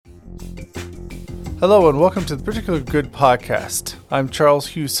Hello and welcome to the Particular Good Podcast. I'm Charles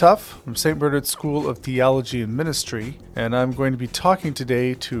Hughes Huff from St. Bernard School of Theology and Ministry, and I'm going to be talking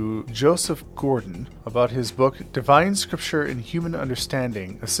today to Joseph Gordon about his book, Divine Scripture and Human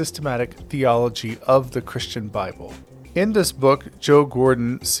Understanding, A Systematic Theology of the Christian Bible. In this book, Joe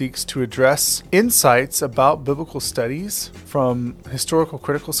Gordon seeks to address insights about biblical studies from historical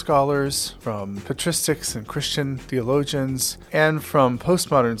critical scholars, from patristics and Christian theologians, and from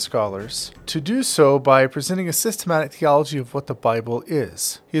postmodern scholars, to do so by presenting a systematic theology of what the Bible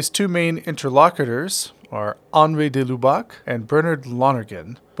is. His two main interlocutors are Henri de Lubac and Bernard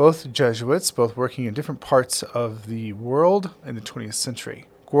Lonergan, both Jesuits, both working in different parts of the world in the 20th century.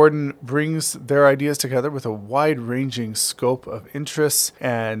 Gordon brings their ideas together with a wide-ranging scope of interests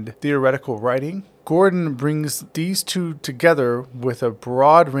and theoretical writing. Gordon brings these two together with a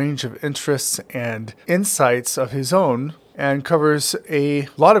broad range of interests and insights of his own and covers a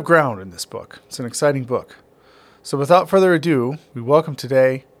lot of ground in this book. It's an exciting book. So without further ado, we welcome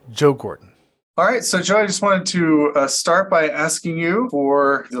today Joe Gordon. All right, so Joe, I just wanted to start by asking you,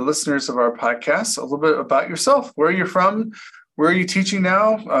 for the listeners of our podcast, a little bit about yourself, where you're from. Where are you teaching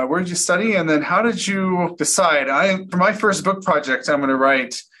now? Where did you study? And then how did you decide? For my first book project, I'm going to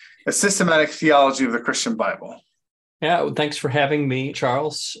write a systematic theology of the Christian Bible. Yeah, well, thanks for having me,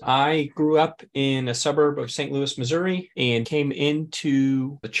 Charles. I grew up in a suburb of St. Louis, Missouri, and came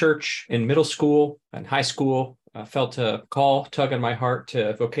into the church in middle school and high school. I felt a tug on my heart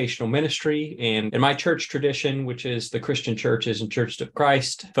to vocational ministry. And in my church tradition, which is the Christian churches and Church of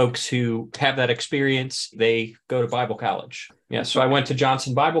Christ, folks who have that experience, they go to Bible college. Yeah, so I went to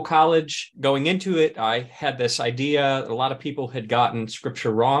Johnson Bible College. Going into it, I had this idea. A lot of people had gotten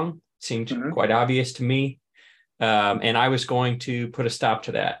scripture wrong. It seemed quite obvious to me. And I was going to put a stop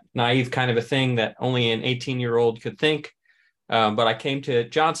to that. Naive kind of a thing that only an 18-year-old could think. But I came to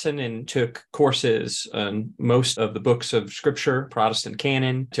Johnson and took courses on most of the books of Scripture, Protestant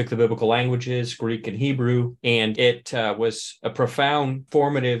canon, took the biblical languages, Greek and Hebrew, and it was a profound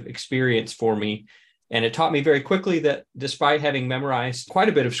formative experience for me. And it taught me very quickly that despite having memorized quite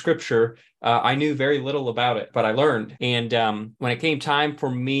a bit of Scripture, I knew very little about it, but I learned. And when it came time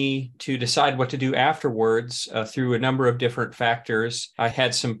for me to decide what to do afterwards, through a number of different factors, I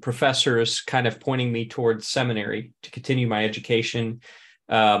had some professors kind of pointing me towards seminary to continue my education,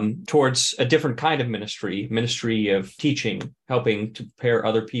 towards a different kind of ministry of teaching, helping to prepare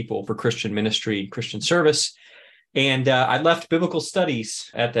other people for Christian ministry, Christian service. And I left biblical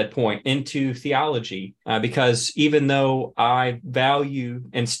studies at that point into theology, because even though I value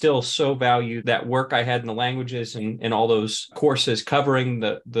and still so value that work I had in the languages and all those courses covering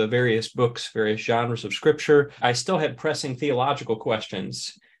the various books, various genres of Scripture, I still had pressing theological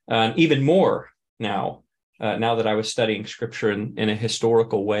questions, even more now that I was studying Scripture in a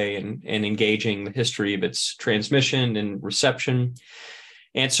historical way and engaging the history of its transmission and reception.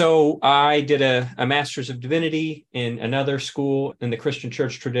 And so I did a Master's of Divinity in another school in the Christian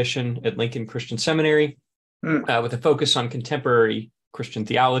church tradition at Lincoln Christian Seminary, with a focus on contemporary Christian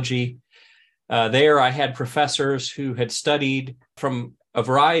theology. There I had professors who had studied from a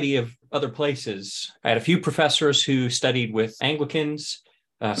variety of other places. I had a few professors who studied with Anglicans,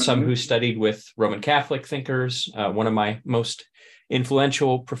 some who studied with Roman Catholic thinkers. One of my most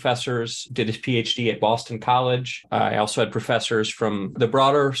influential professors did his PhD at Boston College. I also had professors from the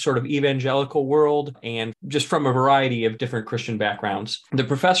broader sort of evangelical world and just from a variety of different Christian backgrounds. The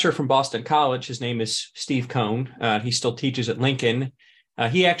professor from Boston College, his name is Steve Cohn. He still teaches at Lincoln.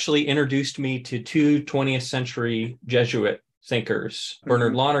 He actually introduced me to two 20th century Jesuit thinkers,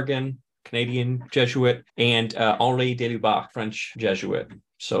 Bernard Lonergan, Canadian Jesuit, and Henri de Lubac, French Jesuit.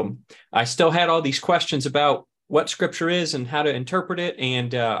 So I still had all these questions about what Scripture is and how to interpret it.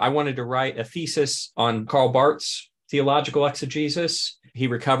 And I wanted to write a thesis on Karl Barth's theological exegesis. He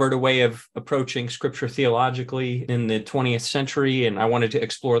recovered a way of approaching Scripture theologically in the 20th century, and I wanted to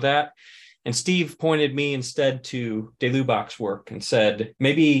explore that. And Steve pointed me instead to de Lubac's work and said,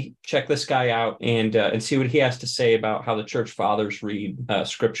 maybe check this guy out and see what he has to say about how the church fathers read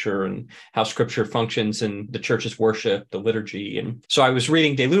Scripture and how Scripture functions in the church's worship, the liturgy. And so I was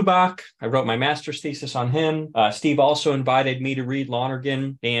reading de Lubac. I wrote my master's thesis on him. Steve also invited me to read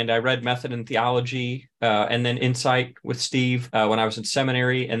Lonergan, and I read Method in Theology and then Insight with Steve when I was in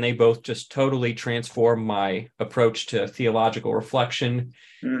seminary, and they both just totally transformed my approach to theological reflection.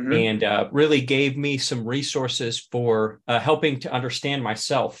 And really gave me some resources for helping to understand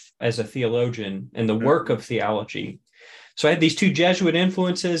myself as a theologian and the work of theology. So I had these two Jesuit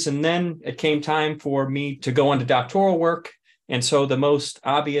influences, and then it came time for me to go on to doctoral work. And so the most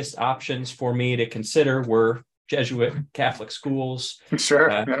obvious options for me to consider were Jesuit Catholic schools. Sure.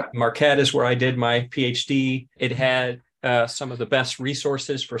 Yeah. Marquette is where I did my PhD. It had some of the best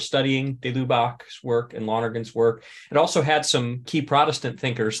resources for studying de Lubac's work and Lonergan's work. It also had some key Protestant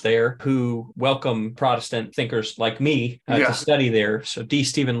thinkers there who welcome Protestant thinkers like me to study there. So D.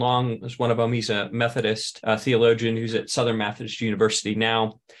 Stephen Long is one of them. He's a Methodist theologian who's at Southern Methodist University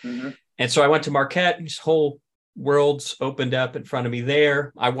now. Mm-hmm. And so I went to Marquette, and this whole worlds opened up in front of me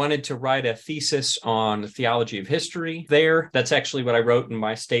there. I wanted to write a thesis on the theology of history there. That's actually what I wrote in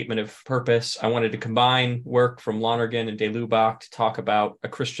my statement of purpose. I wanted to combine work from Lonergan and de Lubac to talk about a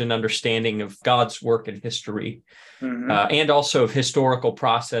Christian understanding of God's work in history, and also of historical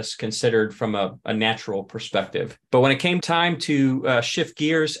process considered from a natural perspective. But when it came time to shift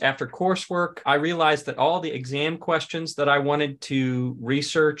gears after coursework, I realized that all the exam questions that I wanted to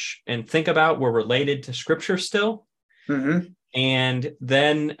research and think about were related to Scripture still. And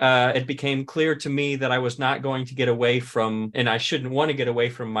then it became clear to me that I was not going to get away from, and I shouldn't want to get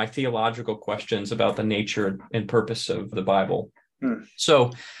away from, my theological questions about the nature and purpose of the Bible.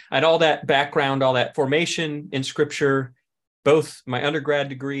 So I had all that background, all that formation in Scripture, both my undergrad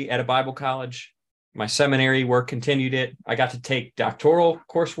degree at a Bible college, my seminary work continued it. I got to take doctoral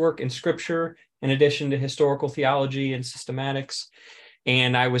coursework in Scripture in addition to historical theology and systematics.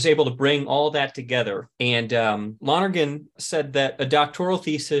 And I was able to bring all that together. And Lonergan said that a doctoral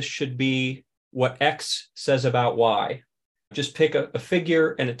thesis should be what X says about Y. Just pick a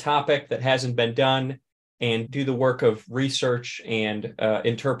figure and a topic that hasn't been done and do the work of research and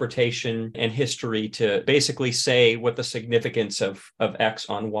interpretation and history to basically say what the significance of X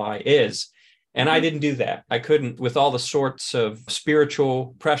on Y is. And I didn't do that. I couldn't, with all the sorts of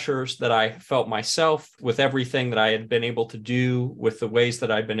spiritual pressures that I felt myself, with everything that I had been able to do, with the ways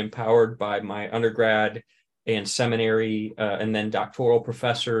that I'd been empowered by my undergrad and seminary and then doctoral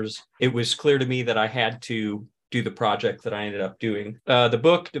professors. It was clear to me that I had to do the project that I ended up doing. The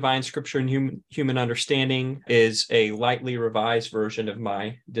book, Divine Scripture and Human Understanding, is a lightly revised version of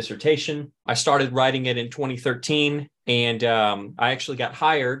my dissertation. I started writing it in 2013, and I actually got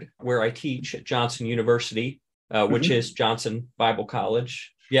hired where I teach at Johnson University, which is Johnson Bible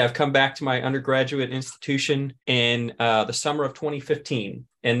College. Yeah, I've come back to my undergraduate institution in the summer of 2015.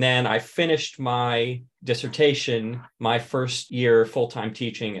 And then I finished my dissertation, my first year full-time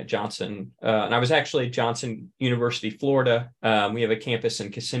teaching at Johnson. And I was actually at Johnson University, Florida. We have a campus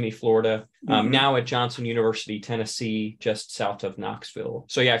in Kissimmee, Florida. Now at Johnson University, Tennessee, just south of Knoxville.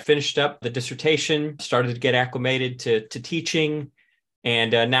 So yeah, I finished up the dissertation, started to get acclimated to teaching.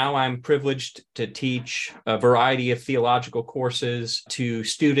 And now I'm privileged to teach a variety of theological courses to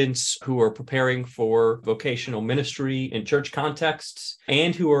students who are preparing for vocational ministry in church contexts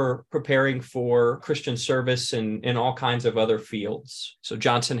and who are preparing for Christian service in all kinds of other fields. So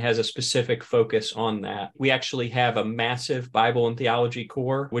Johnson has a specific focus on that. We actually have a massive Bible and theology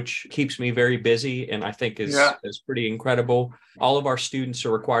core, which keeps me very busy and I think is pretty incredible. All of our students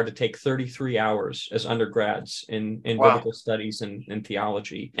are required to take 33 hours as undergrads in biblical studies and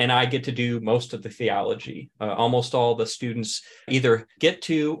theology. And I get to do most of the theology. Almost all the students either get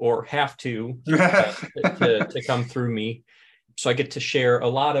to or have to come through me. So I get to share a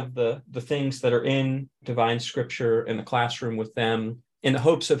lot of the things that are in Divine Scripture in the classroom with them in the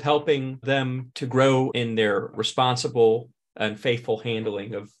hopes of helping them to grow in their responsible and faithful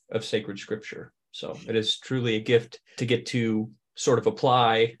handling of sacred Scripture. So it is truly a gift to get to sort of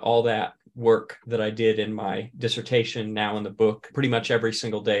apply all that work that I did in my dissertation now in the book. Pretty much every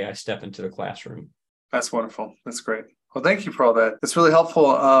single day I step into the classroom. That's wonderful. That's great. Well, thank you for all that. It's really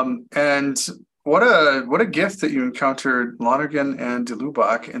helpful. And what a gift that you encountered Lonergan and de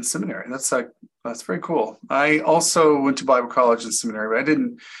Lubac in seminary. That's very cool. I also went to Bible college and seminary, but I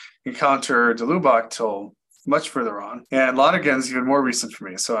didn't encounter de Lubac till much further on. And Lonergan's even more recent for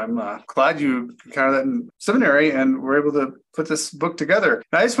me. So I'm glad you encountered that in seminary and were able to put this book together.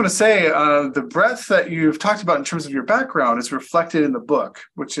 And I just want to say the breadth that you've talked about in terms of your background is reflected in the book,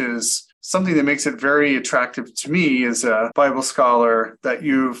 which is something that makes it very attractive to me as a Bible scholar, that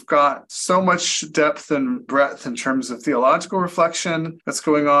you've got so much depth and breadth in terms of theological reflection that's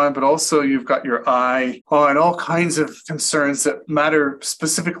going on, but also you've got your eye on all kinds of concerns that matter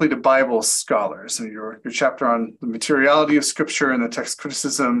specifically to Bible scholars. And your chapter on the materiality of Scripture and the text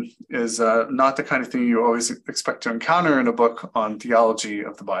criticism is not the kind of thing you always expect to encounter in a book on theology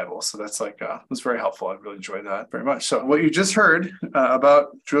of the Bible. So that's was very helpful. I really enjoyed that very much. So what you just heard about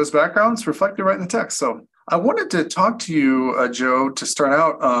Joe's background is reflected right in the text. So I wanted to talk to you, Joe, to start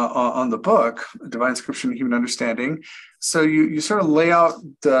out on the book, Divine Scripture and Human Understanding. So you sort of lay out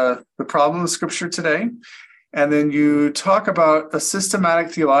the problem of Scripture today. And then you talk about a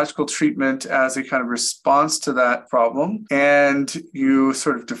systematic theological treatment as a kind of response to that problem. And you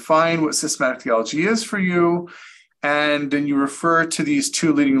sort of define what systematic theology is for you. And then you refer to these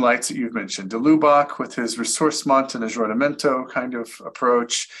two leading lights that you've mentioned, de Lubac with his ressourcement and aggiornamento kind of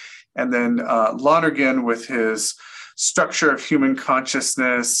approach, and then Lonergan with his structure of human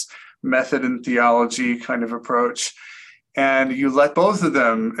consciousness, method and theology kind of approach. And you let both of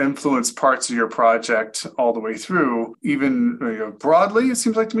them influence parts of your project all the way through, even broadly, it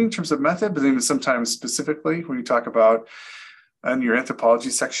seems like to me, in terms of method, but even sometimes specifically when you talk about in your anthropology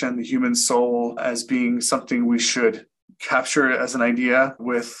section, the human soul as being something we should capture as an idea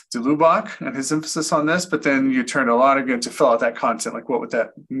with de Lubac and his emphasis on this, but then you turn to Lonergan to fill out that content, like what would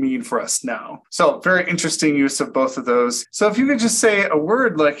that mean for us now? So very interesting use of both of those. So if you could just say a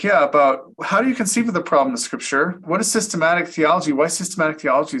word about how do you conceive of the problem of Scripture? What is systematic theology? Why systematic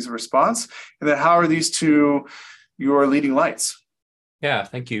theology is a response? And then how are these two your leading lights? Yeah,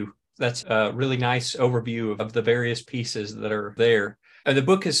 thank you. That's a really nice overview of the various pieces that are there. The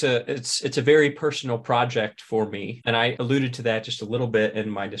book is it's a very personal project for me, and I alluded to that just a little bit in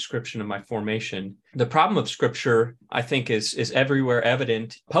my description of my formation. The problem of Scripture, I think, is everywhere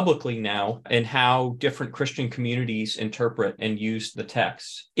evident publicly now in how different Christian communities interpret and use the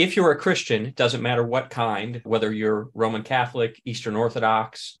text. If you're a Christian, it doesn't matter what kind, whether you're Roman Catholic, Eastern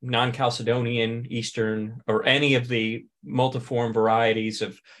Orthodox, non-Chalcedonian, Eastern, or any of the multiform varieties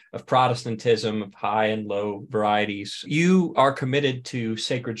of Protestantism, of high and low varieties, you are committed to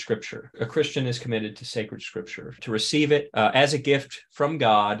sacred Scripture. A Christian is committed to sacred Scripture, to receive it as a gift from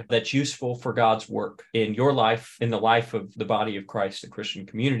God that's useful for God's work in your life, in the life of the body of Christ, the Christian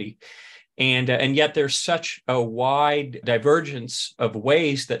community. And yet there's such a wide divergence of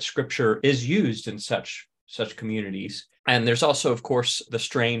ways that Scripture is used in such communities. And there's also, of course, the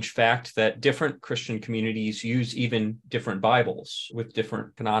strange fact that different Christian communities use even different Bibles with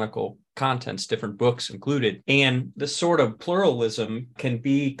different canonical contents, different books included. And this sort of pluralism can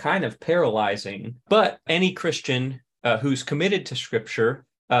be kind of paralyzing. But any Christian who's committed to Scripture,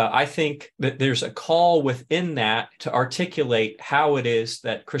 I think that there's a call within that to articulate how it is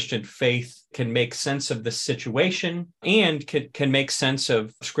that Christian faith can make sense of this situation and can make sense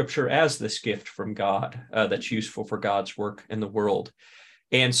of Scripture as this gift from God that's useful for God's work in the world.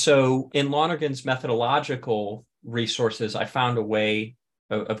 And so in Lonergan's methodological resources, I found a way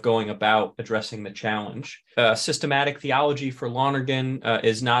of going about addressing the challenge. Systematic theology for Lonergan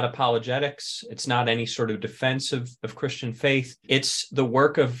is not apologetics. It's not any sort of defense of Christian faith. It's the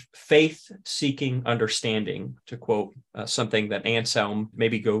work of faith-seeking understanding, to quote something that Anselm,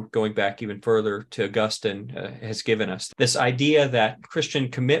 maybe going back even further to Augustine, has given us. This idea that Christian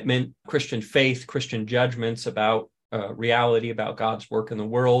commitment, Christian faith, Christian judgments about reality, about God's work in the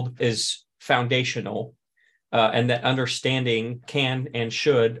world is foundational. And that understanding can and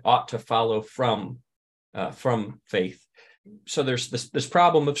ought to follow from faith. So there's this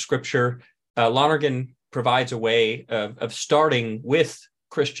problem of Scripture. Lonergan provides a way of starting with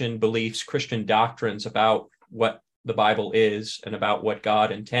Christian beliefs, Christian doctrines about what the Bible is and about what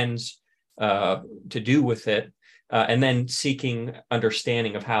God intends to do with it, and then seeking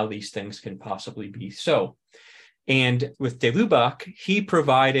understanding of how these things can possibly be so. And with de Lubac, he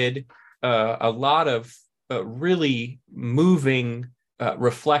provided a lot of really moving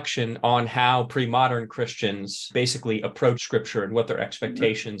reflection on how pre-modern Christians basically approach Scripture and what their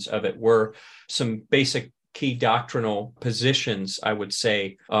expectations of it were. Some basic key doctrinal positions, I would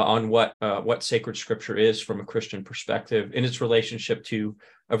say, on what sacred Scripture is from a Christian perspective in its relationship to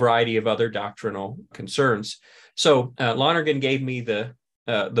a variety of other doctrinal concerns. So Lonergan gave me the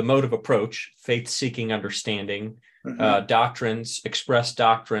mode of approach: faith-seeking understanding, doctrines, express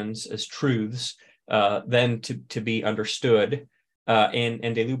doctrines as truths, then to be understood,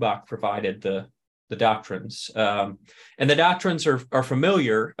 and de Lubac provided the doctrines, and the doctrines are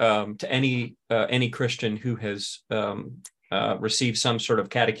familiar to any Christian who has received some sort of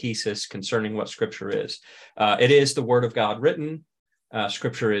catechesis concerning what Scripture is. It is the Word of God written.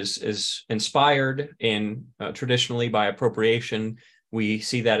 Scripture is inspired, and traditionally by appropriation, we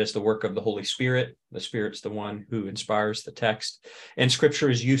see that as the work of the Holy Spirit. The Spirit's the one who inspires the text, and Scripture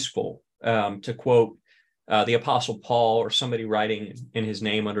is useful. To quote the Apostle Paul, or somebody writing in his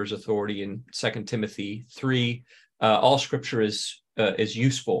name under his authority in 2 Timothy 3, all Scripture is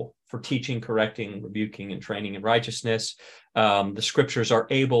useful for teaching, correcting, rebuking, and training in righteousness. The Scriptures are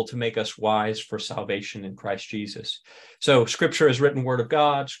able to make us wise for salvation in Christ Jesus. So Scripture as written Word of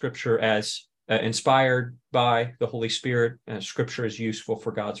God, Scripture as inspired by the Holy Spirit, Scripture is useful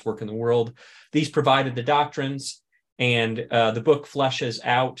for God's work in the world. These provided the doctrines, and the book fleshes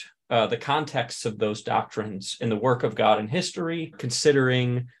out the contexts of those doctrines in the work of God in history,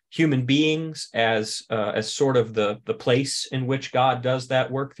 considering human beings as sort of the place in which God does that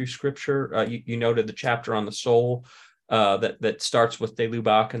work through Scripture. You noted the chapter on the soul that starts with de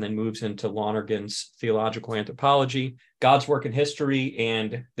Lubac and then moves into Lonergan's theological anthropology. God's work in history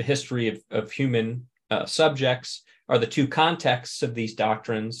and the history of human subjects are the two contexts of these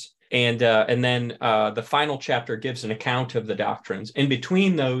doctrines. And then the final chapter gives an account of the doctrines. In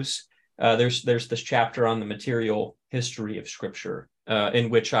between those, there's this chapter on the material history of Scripture, in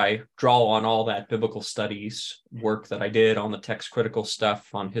which I draw on all that biblical studies work that I did on the text critical stuff,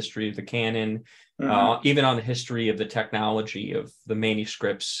 on history of the canon, even on the history of the technology of the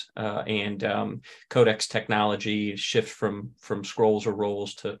manuscripts and codex technology, shift from scrolls or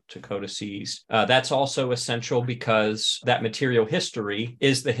rolls to codices. That's also essential because that material history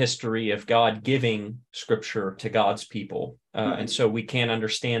is the history of God giving Scripture to God's people. And so we can't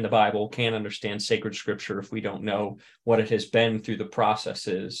understand the Bible, can't understand sacred Scripture if we don't know what it has been through the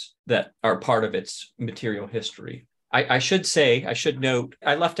processes that are part of its material history. I should note,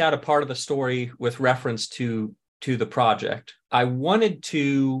 I left out a part of the story with reference to the project. I wanted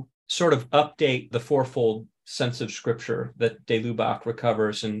to sort of update the fourfold sense of Scripture that de Lubac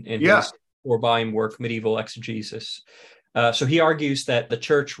recovers in his 4-volume work, Medieval Exegesis. So he argues that the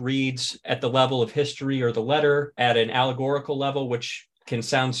church reads at the level of history or the letter, at an allegorical level, which can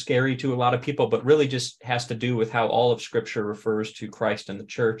sound scary to a lot of people, but really just has to do with how all of Scripture refers to Christ and the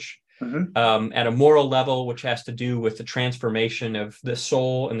church. At a moral level, which has to do with the transformation of the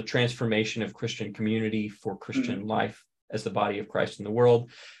soul and the transformation of Christian community for Christian life as the body of Christ in the world.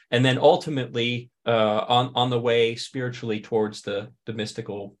 And then ultimately on the way spiritually towards the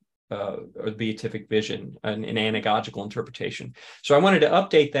mystical or the beatific vision, an anagogical interpretation. So I wanted to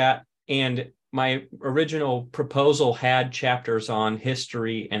update that, and my original proposal had chapters on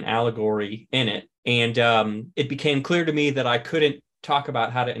history and allegory in it. And it became clear to me that I couldn't talk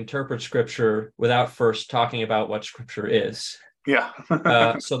about how to interpret Scripture without first talking about what Scripture is.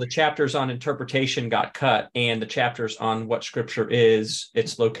 So the chapters on interpretation got cut, and the chapters on what Scripture is,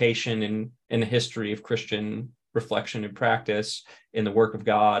 its location in the history of Christian reflection and practice, in the work of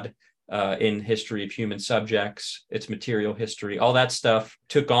God, in history of human subjects, its material history, all that stuff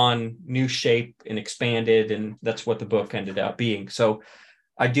took on new shape and expanded, and that's what the book ended up being. So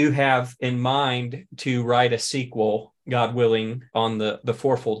I do have in mind to write a sequel, God willing, on the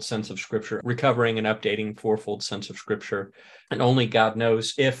fourfold sense of Scripture, recovering and updating fourfold sense of Scripture. And only God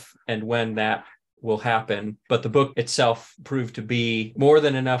knows if and when that will happen. But the book itself proved to be more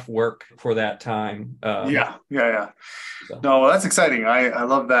than enough work for that time. So. No, well, that's exciting. I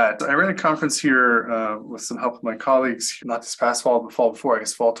love that. I ran a conference here with some help of my colleagues, not this past fall, but fall before, I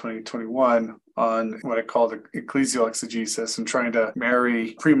guess fall 2021, on what I call the ecclesial exegesis, and trying to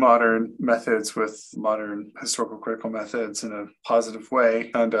marry pre-modern methods with modern historical critical methods in a positive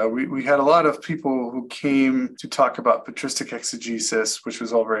way. And we had a lot of people who came to talk about patristic exegesis, which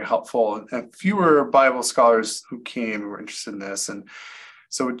was all very helpful, and fewer Bible scholars who came who were interested in this. And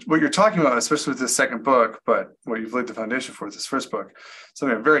so what you're talking about, especially with this second book, but what you've laid the foundation for is this first book,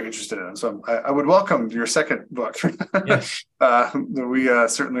 something I'm very interested in. So I would welcome your second book. Yes. We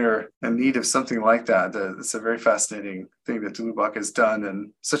certainly are in need of something like that. It's a very fascinating thing that de Lubac has done,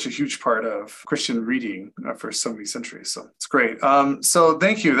 and such a huge part of Christian reading for so many centuries. So it's great. So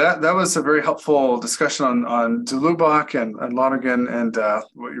thank you. That was a very helpful discussion on de Lubac and Lonergan and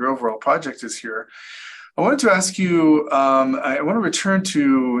what your overall project is here. I wanted to ask you, I want to return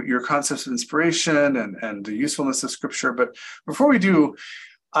to your concepts of inspiration and the usefulness of Scripture. But before we do,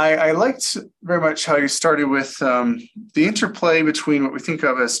 I liked very much how you started with the interplay between what we think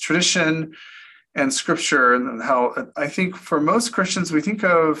of as tradition and Scripture, and how I think for most Christians, we think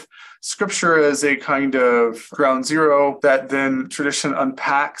of Scripture as a kind of ground zero that then tradition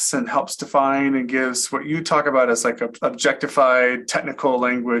unpacks and helps define and gives what you talk about as like a objectified technical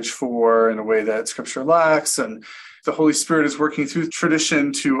language for, in a way that Scripture lacks. And the Holy Spirit is working through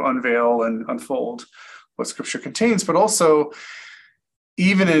tradition to unveil and unfold what Scripture contains. But also,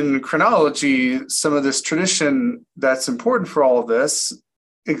 even in chronology, some of this tradition that's important for all of this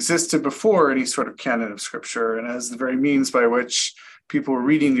existed before any sort of canon of Scripture, and as the very means by which people were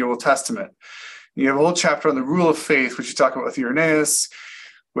reading the Old Testament. You have a whole chapter on the rule of faith, which you talk about with Irenaeus,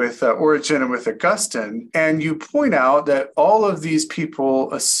 with Origen, and with Augustine. And you point out that all of these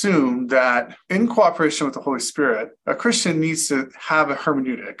people assume that in cooperation with the Holy Spirit, a Christian needs to have a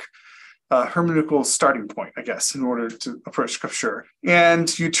hermeneutical starting point, I guess, in order to approach Scripture.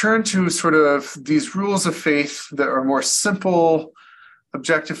 And you turn to sort of these rules of faith that are more simple,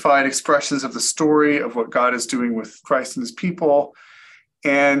 objectified expressions of the story of what God is doing with Christ and his people.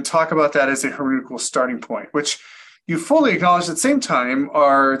 and talk about that as a hermeneutical starting point, which you fully acknowledge at the same time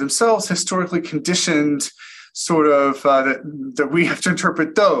are themselves historically conditioned, sort of that we have to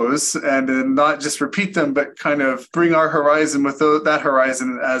interpret those and then not just repeat them, but kind of bring our horizon with that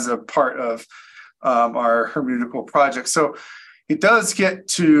horizon as a part of our hermeneutical project. So it does get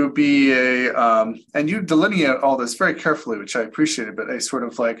to be and you delineate all this very carefully, which I appreciated, but a sort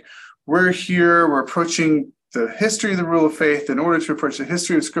of like, we're approaching the history of the rule of faith in order to approach the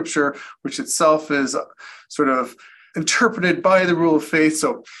history of Scripture, which itself is sort of interpreted by the rule of faith.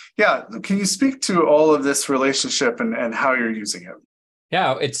 So yeah, can you speak to all of this relationship and how you're using it?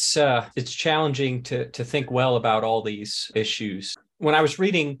 Yeah, it's challenging to think well about all these issues. When I was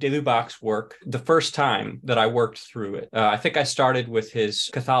reading de Lubac's work, the first time that I worked through it, I think I started with his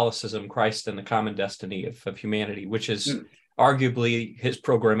Catholicism, Christ and the Common Destiny of Humanity, which is arguably his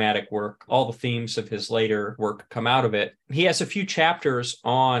programmatic work. All the themes of his later work come out of it. He has a few chapters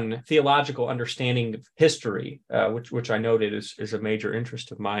on theological understanding of history, which I noted is a major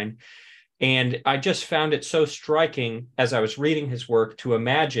interest of mine. And I just found it so striking as I was reading his work to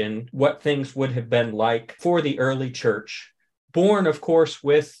imagine what things would have been like for the early church, born, of course,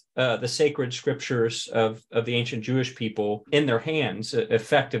 with the sacred scriptures of the ancient Jewish people in their hands,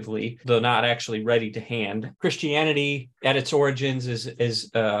 effectively, though not actually ready to hand. Christianity, at its origins,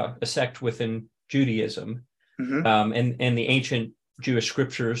 is a sect within Judaism, and the ancient Jewish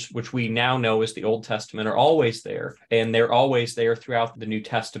scriptures, which we now know as the Old Testament, are always there, and they're always there throughout the New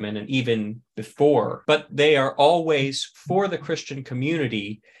Testament and even before. But they are always, for the Christian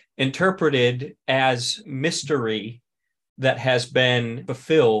community, interpreted as mystery that has been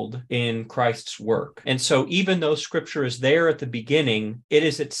fulfilled in Christ's work. And so even though Scripture is there at the beginning, it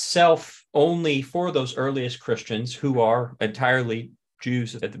is itself only for those earliest Christians who are entirely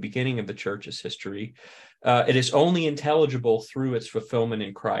Jews at the beginning of the church's history. It is only intelligible through its fulfillment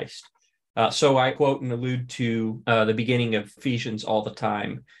in Christ. So I quote and allude to the beginning of Ephesians all the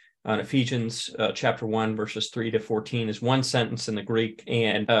time. Ephesians chapter 1, verses 3 to 14 is one sentence in the Greek,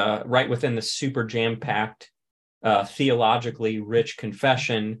 and right within the super jam-packed theologically rich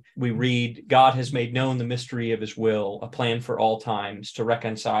confession, we read, God has made known the mystery of his will, a plan for all times to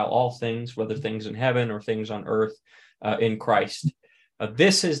reconcile all things, whether things in heaven or things on earth, in Christ.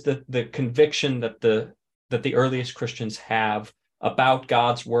 This is the conviction that the earliest Christians have about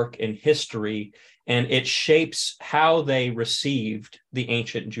God's work in history, and it shapes how they received the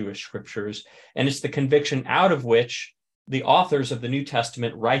ancient Jewish scriptures. And it's the conviction out of which the authors of the New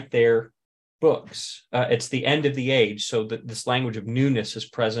Testament write their books. It's the end of the age, so that this language of newness is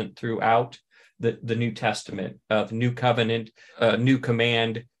present throughout the New Testament, of new covenant, new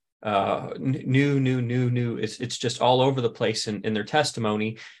command, new. It's just all over the place in their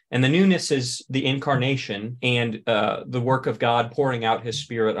testimony. And the newness is the incarnation and the work of God pouring out his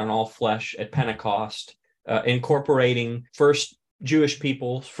Spirit on all flesh at Pentecost, incorporating first Jewish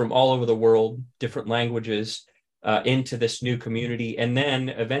people from all over the world, different languages, into this new community, and then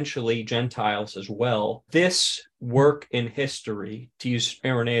eventually Gentiles as well. This work in history, to use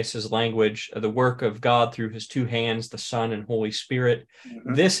Irenaeus's language, the work of God through his two hands, the Son and Holy Spirit,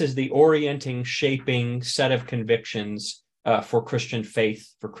 this is the orienting, shaping set of convictions for Christian faith,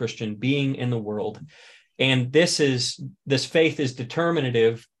 for Christian being in the world. And this faith is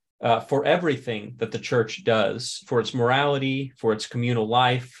determinative for everything that the church does, for its morality, for its communal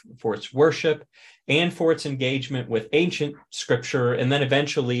life, for its worship, and for its engagement with ancient scripture, and then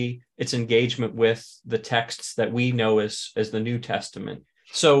eventually its engagement with the texts that we know as the New Testament.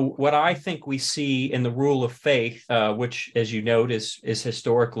 So what I think we see in the rule of faith, which, as you note, is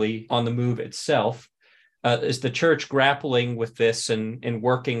historically on the move itself, is the church grappling with this and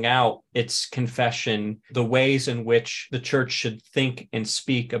working out its confession, the ways in which the church should think and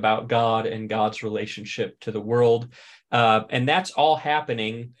speak about God and God's relationship to the world. And that's all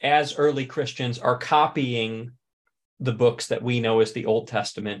happening as early Christians are copying the books that we know as the Old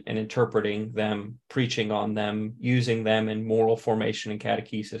Testament and interpreting them, preaching on them, using them in moral formation and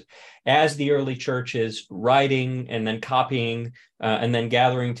catechesis, as the early church is writing and then copying and then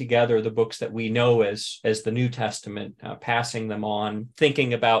gathering together the books that we know as the New Testament, passing them on,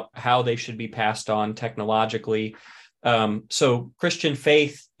 thinking about how they should be passed on technologically. So Christian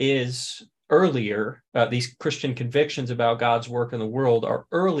faith is earlier. These Christian convictions about God's work in the world are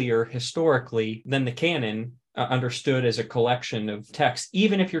earlier historically than the canon, understood as a collection of texts,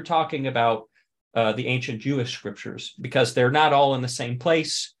 even if you're talking about the ancient Jewish scriptures, because they're not all in the same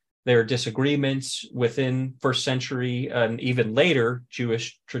place. There are disagreements within first century and even later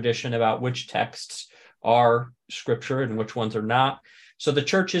Jewish tradition about which texts are scripture and which ones are not. So the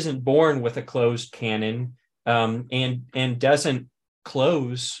church isn't born with a closed canon and doesn't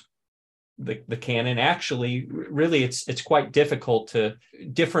close the canon. Actually, really, it's quite difficult to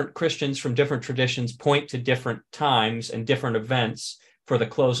different Christians from different traditions point to different times and different events for the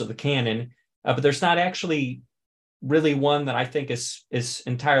close of the canon, but there's not actually really one that I think is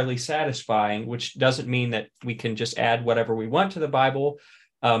entirely satisfying, which doesn't mean that we can just add whatever we want to the Bible.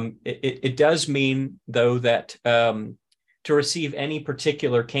 It does mean, though, that to receive any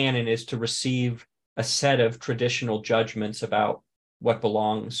particular canon is to receive a set of traditional judgments about what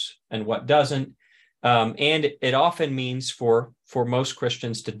belongs and what doesn't. And it often means for most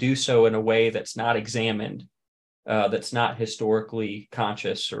Christians to do so in a way that's not examined, that's not historically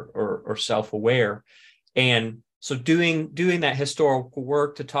conscious or self-aware. And so doing that historical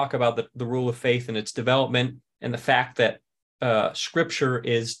work to talk about the rule of faith and its development, and the fact that Scripture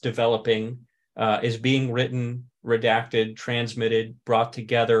is developing, is being written, redacted, transmitted, brought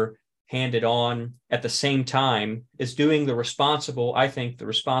together, handed on at the same time, is doing the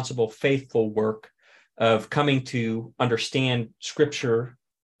responsible, faithful work of coming to understand Scripture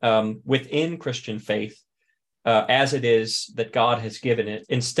within Christian faith as it is that God has given it,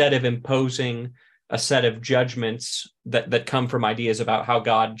 instead of imposing a set of judgments that come from ideas about how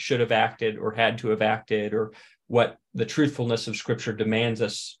God should have acted or had to have acted, or what the truthfulness of Scripture demands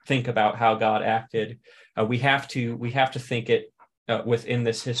us think about how God acted. We have to think it within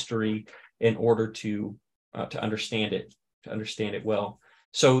this history in order to understand it well.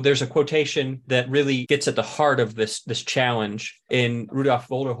 So there's a quotation that really gets at the heart of this challenge in Rudolf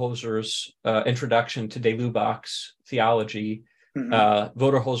Voderholzer's introduction to de Lubach's theology.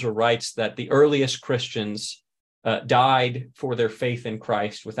 Voderholzer writes that the earliest Christians died for their faith in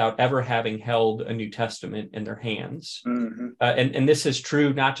Christ without ever having held a New Testament in their hands. And this is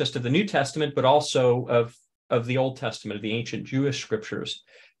true not just of the New Testament, but also of the Old Testament, of the ancient Jewish scriptures.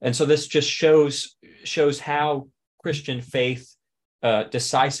 And so this just shows how Christian faith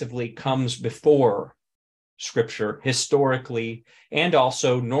decisively comes before Scripture, historically and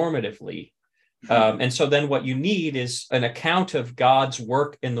also normatively. And so then what you need is an account of God's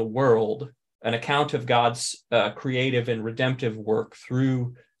work in the world, an account of God's creative and redemptive work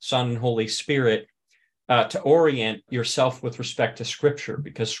through Son and Holy Spirit, to orient yourself with respect to Scripture,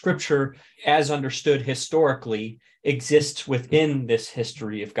 because Scripture, as understood historically, exists within this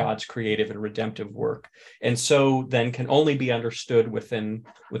history of God's creative and redemptive work, and so then can only be understood within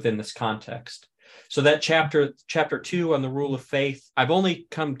this context. So that chapter 2 on the rule of faith, I've only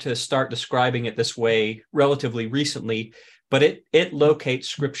come to start describing it this way relatively recently, but it locates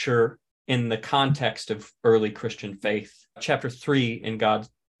Scripture in the context of early Christian faith. Chapter 3 in God's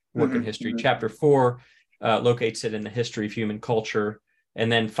work in history. Chapter 4 locates it in the history of human culture,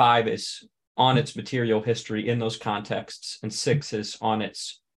 and then 5 is on its material history in those contexts, and 6 is on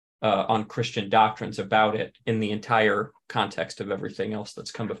its on Christian doctrines about it in the entire context of everything else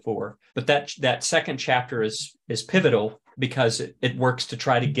that's come before. But that second chapter is pivotal because it works to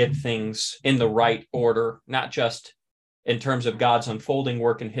try to get things in the right order, not just in terms of God's unfolding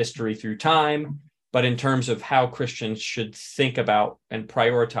work in history through time, but in terms of how Christians should think about and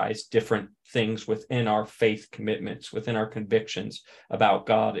prioritize different things within our faith commitments, within our convictions about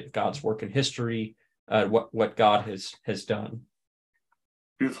God and God's work in history, what God has done.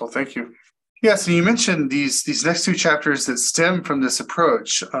 Beautiful, thank you. Yeah, so you mentioned these next 2 chapters that stem from this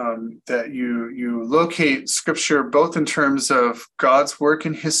approach, that you locate Scripture both in terms of God's work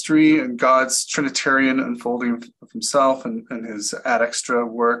in history and God's Trinitarian unfolding of himself and his ad extra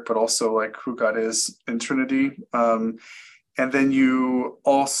work, but also like who God is in Trinity. And then you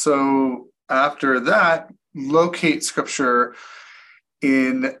also, after that, locate Scripture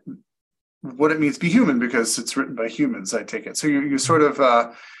in what it means to be human, because it's written by humans, I take it. So you sort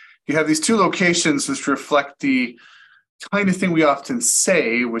of... you have these 2 locations which reflect the kind of thing we often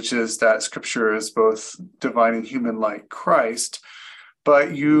say, which is that Scripture is both divine and human like Christ,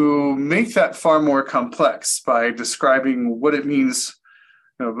 but you make that far more complex by describing what it means,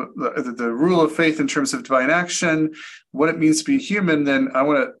 the rule of faith in terms of divine action, what it means to be human. Then I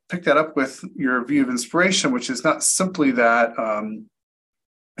want to pick that up with your view of inspiration, which is not simply that,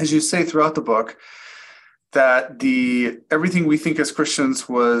 as you say throughout the book, that everything we think as Christians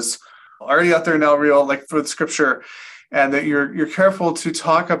was already out there, now real, like for the Scripture, and that you're careful to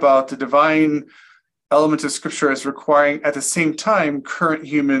talk about the divine element of Scripture as requiring at the same time current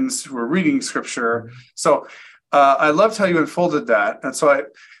humans who are reading Scripture. So I loved how you unfolded that, and so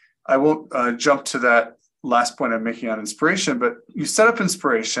I won't jump to that last point I'm making on inspiration, but you set up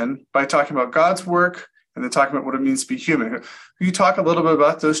inspiration by talking about God's work and then talking about what it means to be human. Can you talk a little bit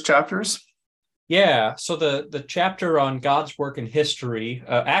about those chapters? Yeah, so the chapter on God's work in history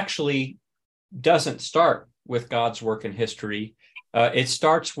actually doesn't start with God's work in history. It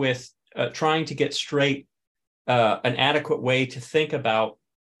starts with trying to get straight an adequate way to think about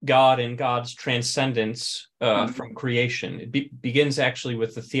God and God's transcendence from creation. It begins actually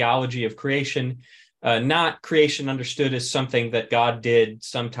with the theology of creation, not creation understood as something that God did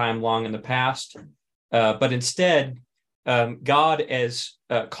sometime long in the past, but instead God as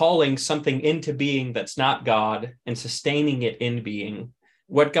calling something into being that's not God and sustaining it in being.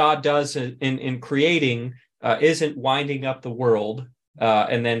 What God does in creating isn't winding up the world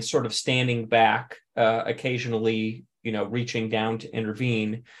and then sort of standing back, occasionally, reaching down to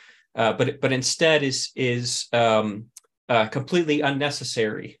intervene, but instead is completely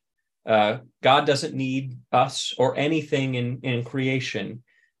unnecessary. God doesn't need us or anything in creation.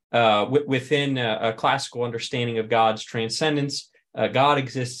 Within a classical understanding of God's transcendence, God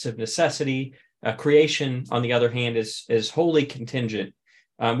exists of necessity. Creation, on the other hand, is wholly contingent.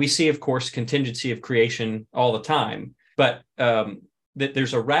 We see, of course, contingency of creation all the time, but that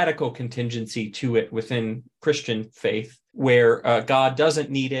there's a radical contingency to it within Christian faith, where God doesn't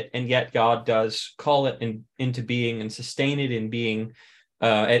need it, and yet God does call it into being and sustain it in being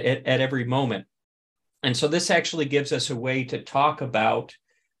at every moment. And so this actually gives us a way to talk about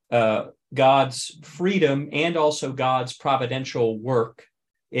God's freedom and also God's providential work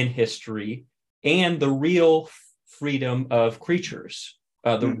in history and the real freedom of creatures,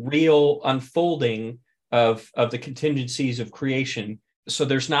 the real unfolding of the contingencies of creation. So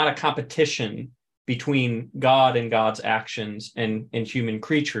there's not a competition between God and God's actions and human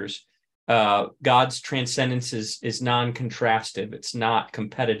creatures. God's transcendence is non-contrastive. It's not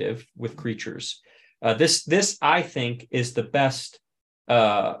competitive with creatures. This I think is the best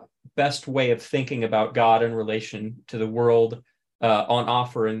way of thinking about God in relation to the world on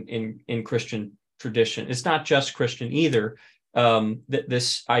offer in Christian tradition. It's not just Christian either.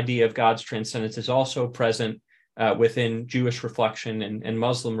 This idea of God's transcendence is also present within Jewish reflection and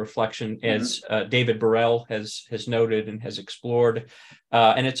Muslim reflection, as David Burrell has noted and has explored.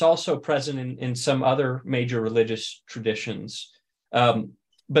 And it's also present in some other major religious traditions.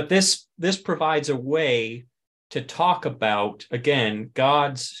 But this provides a way to talk about, again,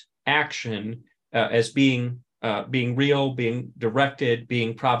 God's action as being real, being directed,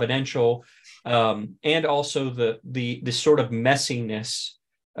 being providential, and also the sort of messiness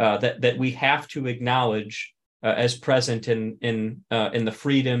that we have to acknowledge as present in the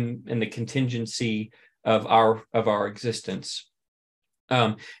freedom and the contingency of our existence.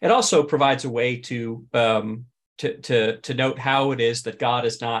 It also provides a way to note how it is that God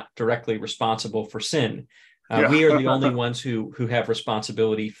is not directly responsible for sin. We are the only ones who have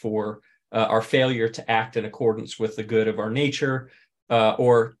responsibility for our failure to act in accordance with the good of our nature,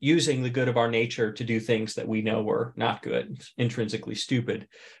 or using the good of our nature to do things that we know are not good, intrinsically stupid.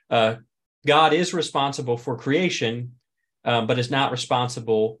 God is responsible for creation, but is not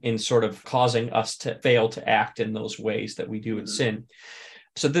responsible in sort of causing us to fail to act in those ways that we do in sin.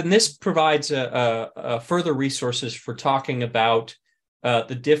 So then this provides a further resources for talking about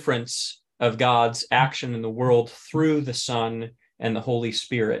the difference of God's action in the world through the Son and the Holy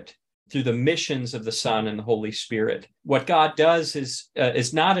Spirit, through the missions of the Son and the Holy Spirit. What God does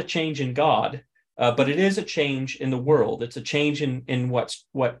is not a change in God, but it is a change in the world. It's a change in what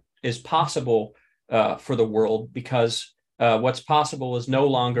is possible for the world, because what's possible is no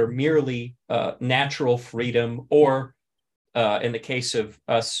longer merely natural freedom, or in the case of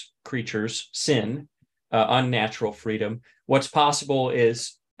us creatures, sin, unnatural freedom. What's possible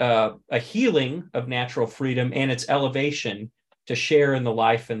is a healing of natural freedom and its elevation to share in the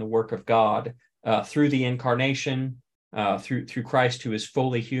life and the work of God through the incarnation, through Christ, who is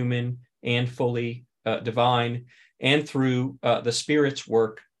fully human and fully divine, and through the Spirit's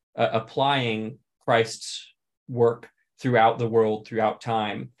work, applying Christ's work throughout the world, throughout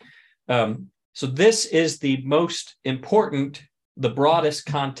time. So this is the most important, the broadest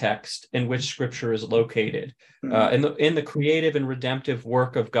context in which Scripture is located, in the creative and redemptive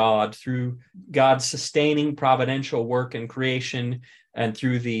work of God, through God's sustaining providential work in creation, and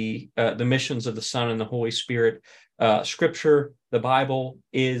through the missions of the Son and the Holy Spirit. Scripture, the Bible,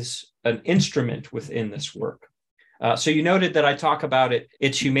 is an instrument within this work. So you noted that I talk about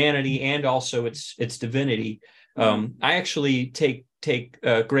its humanity and also its divinity. I actually take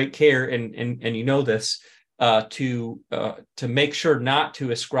great care, and you know this, to make sure not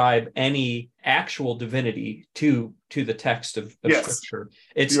to ascribe any actual divinity to the text of Scripture.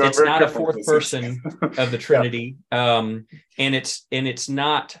 It's not a fourth person of the Trinity, and it's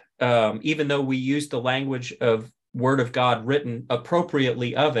not, even though we use the language of Word of God written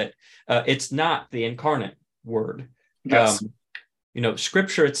appropriately of it, it's not the incarnate Word.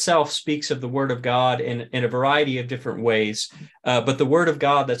 Scripture itself speaks of the Word of God in a variety of different ways, but the Word of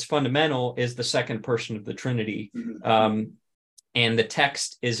God that's fundamental is the second person of the Trinity. And the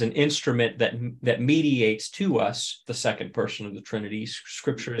text is an instrument that mediates to us the second person of the Trinity.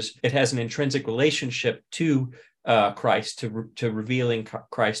 Scripture it has an intrinsic relationship to Christ, to revealing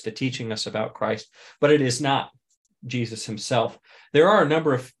Christ, to teaching us about Christ, but it is not Jesus himself. There are a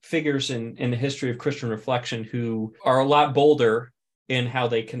number of figures in the history of Christian reflection who are a lot bolder in how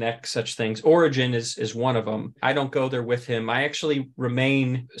they connect such things. Origen is one of them. I don't go there with him. I actually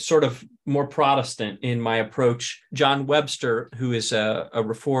remain sort of more Protestant in my approach. John Webster, who is a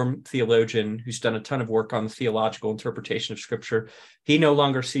Reformed theologian who's done a ton of work on the theological interpretation of Scripture, he no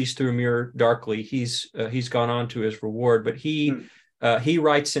longer sees through a mirror darkly. He's gone on to his reward, but he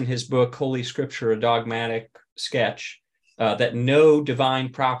writes in his book, Holy Scripture, a dogmatic sketch, that no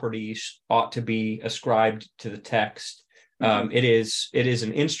divine properties ought to be ascribed to the text. It is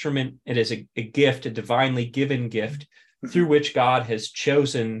an instrument. It is a gift, a divinely given gift, through which God has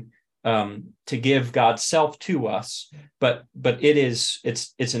chosen to give God's self to us. But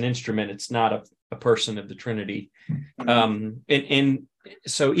it's an instrument. It's not a person of the Trinity. And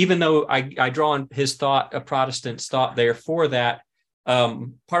so even though I draw on his thought, a Protestant's thought there for that,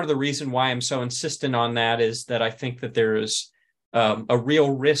 part of the reason why I'm so insistent on that is that I think that there is a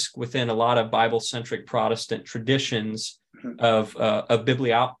real risk within a lot of Bible-centric Protestant traditions of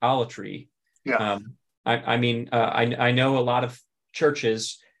bibliolatry. I know a lot of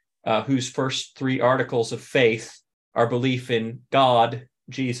churches whose first three articles of faith are belief in God,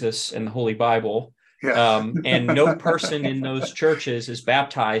 Jesus, and the Holy Bible. And no person in those churches is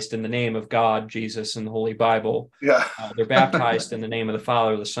baptized in the name of God, Jesus, and the Holy Bible. They're baptized in the name of the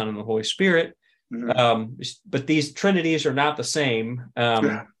Father, the Son, and the Holy Spirit. But these trinities are not the same.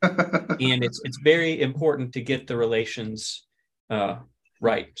 And it's very important to get the relations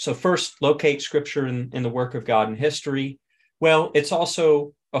right. So first, locate Scripture in the work of God in history. Well, it's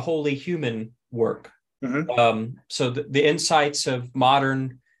also a wholly human work. So the insights of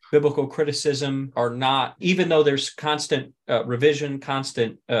modern biblical criticism are not, even though there's constant revision,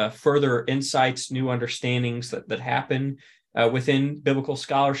 constant further insights, new understandings that happen within biblical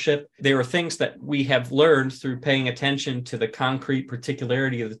scholarship, there are things that we have learned through paying attention to the concrete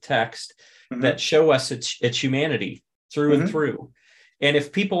particularity of the text that show us its humanity through and through. And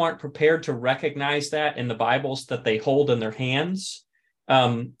if people aren't prepared to recognize that in the Bibles that they hold in their hands,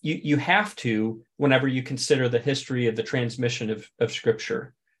 you have to, whenever you consider the history of the transmission of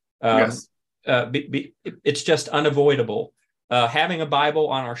Scripture. It's just unavoidable. Having a Bible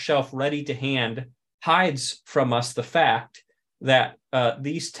on our shelf ready to hand hides from us the fact that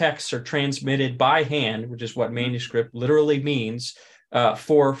these texts are transmitted by hand, which is what manuscript literally means,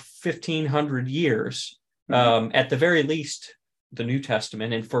 for 1,500 years, at the very least, the New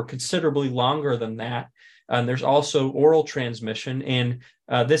Testament, and for considerably longer than that. There's also oral transmission, and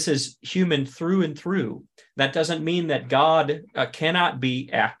this is human through and through. That doesn't mean that God cannot be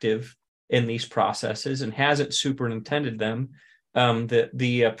active in these processes and hasn't superintended them.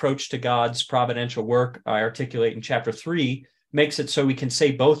 The approach to God's providential work I articulate in chapter 3 makes it so we can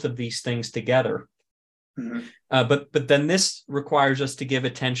say both of these things together. But then this requires us to give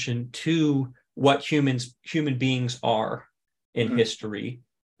attention to what human beings are in history,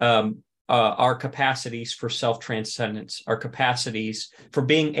 our capacities for self-transcendence, our capacities for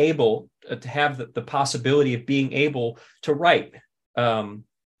being able to have the possibility of being able to write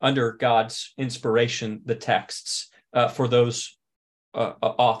under God's inspiration the texts for those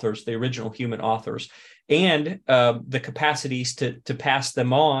authors, the original human authors, and the capacities to pass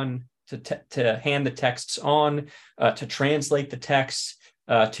them on, to hand the texts on, to translate the texts,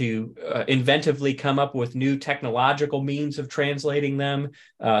 to inventively come up with new technological means of translating them,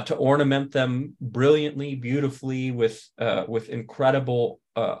 to ornament them brilliantly, beautifully with incredible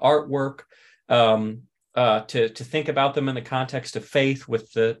artwork, to think about them in the context of faith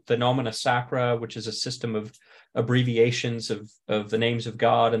with the Nomina Sacra, which is a system of abbreviations of the names of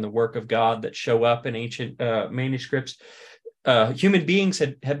God and the work of God that show up in ancient manuscripts. Human beings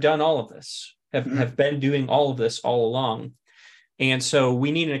have done all of this, have been doing all of this all along. And so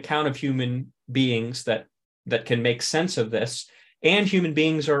we need an account of human beings that can make sense of this. And human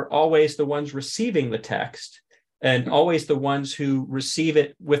beings are always the ones receiving the text, and always the ones who receive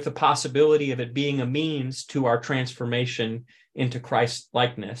it with the possibility of it being a means to our transformation into Christ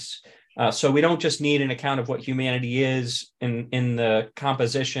likeness. So we don't just need an account of what humanity is in the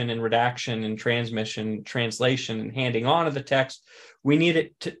composition and redaction and transmission, translation, and handing on of the text. We need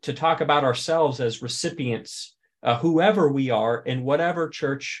it to talk about ourselves as recipients, whoever we are, in whatever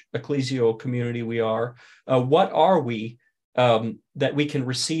church, ecclesial community we are. What are we that we can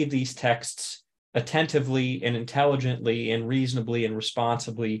receive these texts attentively and intelligently and reasonably and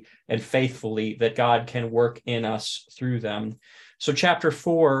responsibly and faithfully, that God can work in us through them. So chapter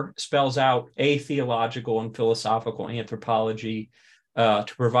 4 spells out a theological and philosophical anthropology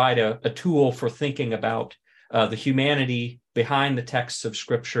to provide a tool for thinking about the humanity behind the texts of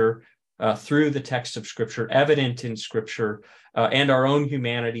Scripture, through the texts of Scripture, evident in Scripture, and our own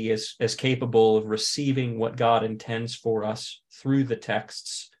humanity as capable of receiving what God intends for us through the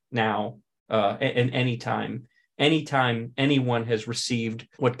texts now and anytime anyone has received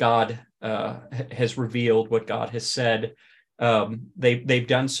what God has revealed, what God has said, they've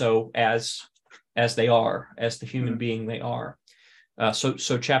done so as they are, as the human being they are.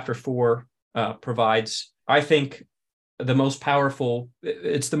 So chapter 4 provides, I think, the most powerful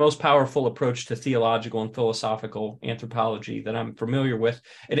approach to theological and philosophical anthropology that I'm familiar with.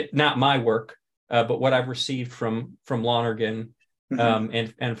 And not my work, but what I've received from Lonergan,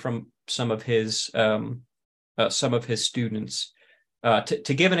 and from some of his students,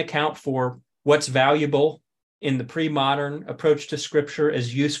 to give an account for what's valuable in the pre-modern approach to Scripture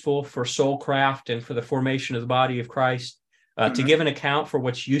as useful for soulcraft and for the formation of the body of Christ. To give an account for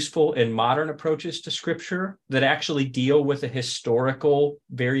what's useful in modern approaches to Scripture that actually deal with a historical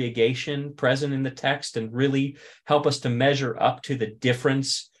variegation present in the text and really help us to measure up to the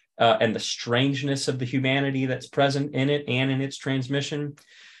difference and the strangeness of the humanity that's present in it and in its transmission.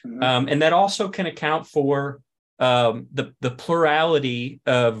 And that also can account for the plurality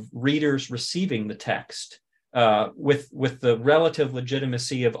of readers receiving the text with the relative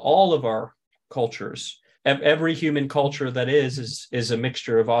legitimacy of all of our cultures. Every human culture that is a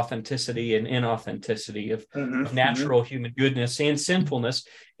mixture of authenticity and inauthenticity, of natural human goodness and sinfulness.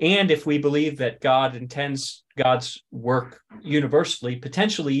 And if we believe that God intends God's work universally,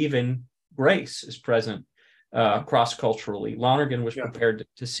 potentially even grace is present cross-culturally. Lonergan was prepared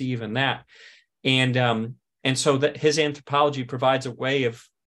to see even that. And so that his anthropology provides a way of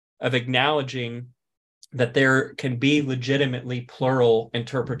acknowledging that there can be legitimately plural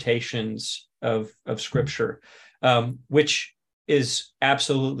interpretations of Scripture, which is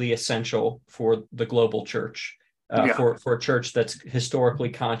absolutely essential for the global church, for a church that's historically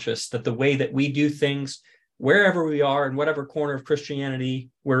conscious, that the way that we do things wherever we are in whatever corner of Christianity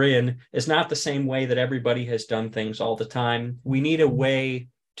we're in is not the same way that everybody has done things all the time. We need a way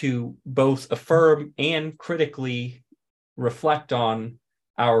to both affirm and critically reflect on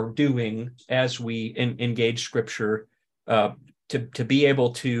our doing as we engage Scripture, to be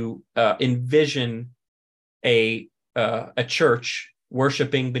able to envision a church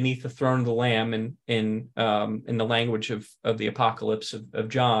worshiping beneath the throne of the Lamb in the language of the Apocalypse of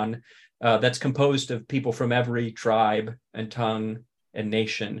John, that's composed of people from every tribe and tongue and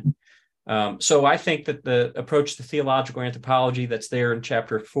nation. So I think that the approach to theological anthropology that's there in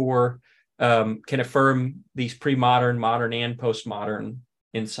chapter 4 can affirm these pre-modern, modern, and postmodern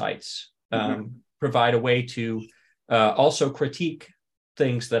insights, provide a way to also critique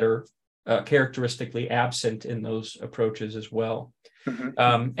things that are characteristically absent in those approaches as well.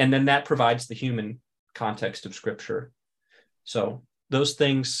 And then that provides the human context of Scripture. So those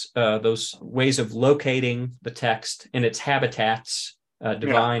things, those ways of locating the text in its habitats,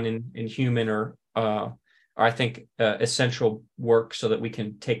 divine and human, are I think essential work so that we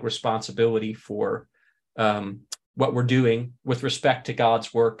can take responsibility for what we're doing with respect to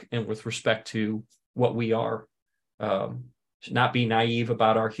God's work and with respect to what we are. Not be naive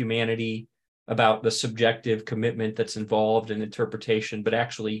about our humanity, about the subjective commitment that's involved in interpretation, but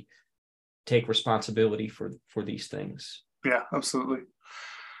actually take responsibility for these things. Yeah, absolutely.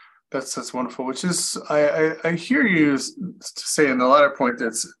 That's wonderful. Which is, I hear you say in the latter point,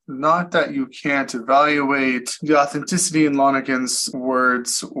 that's not that you can't evaluate the authenticity in Lonergan's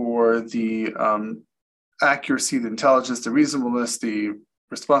words or the accuracy, the intelligence, the reasonableness, the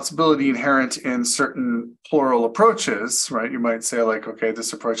responsibility inherent in certain plural approaches, right? You might say like, okay,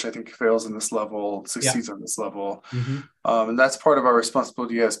 this approach I think fails in this level, succeeds on this level. And that's part of our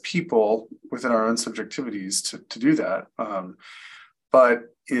responsibility as people within our own subjectivities to do that. But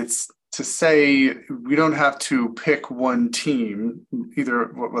it's to say we don't have to pick one team, either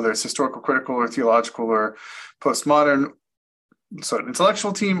whether it's historical, critical, or theological, or postmodern, so an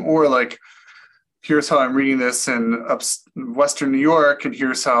intellectual team, or like, here's how I'm reading this in Western New York, and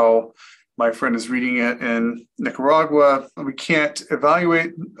here's how my friend is reading it in Nicaragua. We can't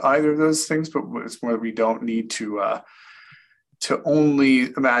evaluate either of those things, but it's more that we don't need to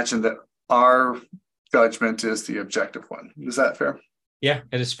only imagine that our judgment is the objective one. Is that fair? Yeah,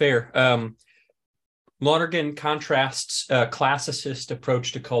 it is fair. Lonergan contrasts a classicist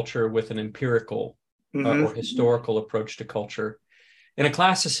approach to culture with an empirical or historical approach to culture. In a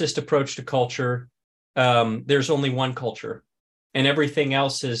classicist approach to culture, there's only one culture, and everything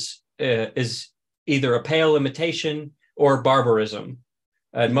else is either a pale imitation or barbarism.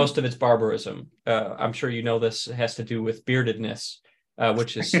 Most of it's barbarism. I'm sure you know this has to do with beardedness,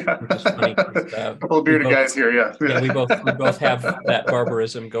 which is funny. A couple of bearded guys here, yeah. Yeah, we both have that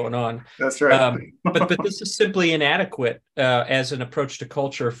barbarism going on. That's right. But this is simply inadequate as an approach to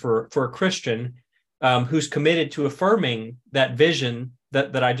culture for a Christian who's committed to affirming that vision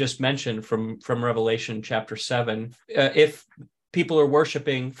that I just mentioned from Revelation chapter 7. If people are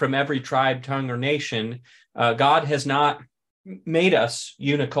worshiping from every tribe, tongue, or nation, God has not made us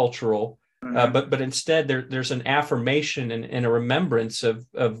unicultural, but instead there's an affirmation and a remembrance of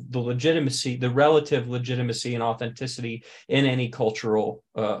the legitimacy, the relative legitimacy and authenticity in any cultural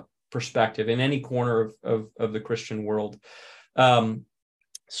perspective, in any corner of the Christian world. But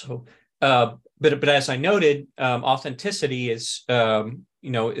as I noted, authenticity is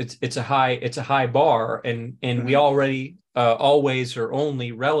it's a high bar, and we already always are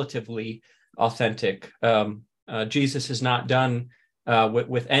only relatively authentic. Jesus has not done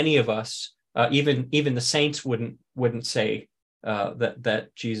with any of us. Even the saints wouldn't say that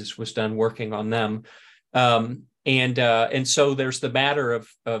Jesus was done working on them. And so there's the matter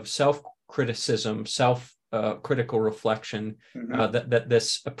of self-criticism, critical reflection that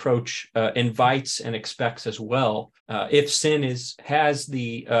this approach invites and expects as well. If sin has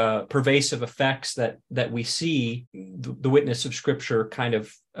the pervasive effects that we see the witness of Scripture kind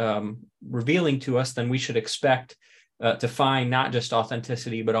of revealing to us, then we should expect to find not just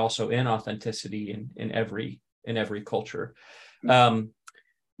authenticity but also inauthenticity in every culture. The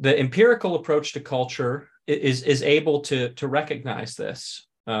empirical approach to culture is able to recognize this.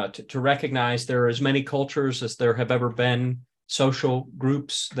 To recognize there are as many cultures as there have ever been social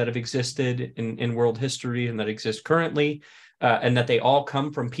groups that have existed in world history and that exist currently, and that they all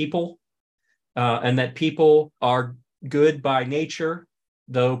come from people, and that people are good by nature,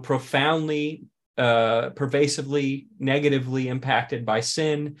 though profoundly, pervasively, negatively impacted by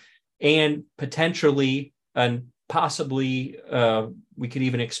sin, and potentially and possibly we could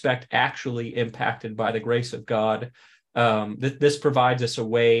even expect actually impacted by the grace of God. This provides us a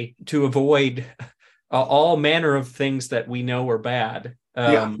way to avoid all manner of things that we know are bad.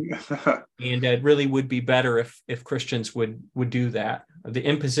 And it really would be better if Christians would do that. The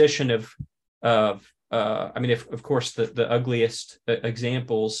imposition of of course, the ugliest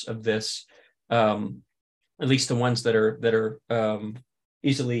examples of this, at least the ones that are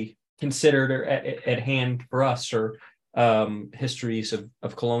easily considered or at hand for us, are histories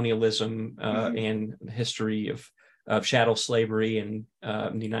of colonialism and the history of chattel slavery in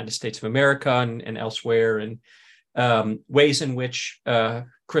the United States of America and elsewhere, and ways in which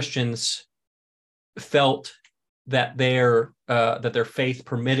Christians felt that their faith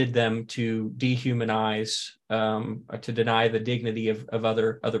permitted them to dehumanize, to deny the dignity of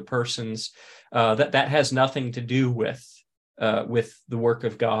other persons. That has nothing to do with the work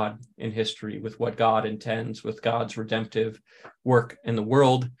of God in history, with what God intends, with God's redemptive work in the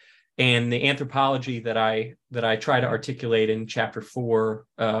world. And the anthropology that I try to articulate in chapter 4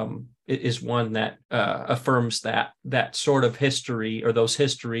 is one that affirms that sort of history, or those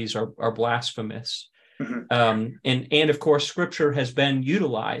histories, are blasphemous. And of course, Scripture has been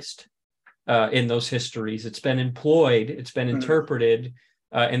utilized in those histories. It's been employed. It's been interpreted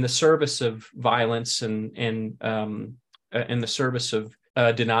in the service of violence and in the service of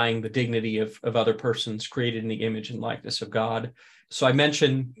denying the dignity of other persons created in the image and likeness of God. So I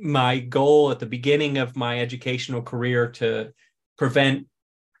mentioned my goal at the beginning of my educational career to prevent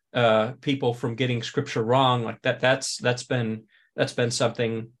people from getting Scripture wrong. Like that's been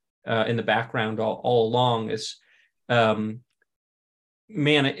something in the background all along. Is I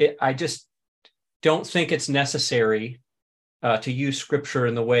just don't think it's necessary to use Scripture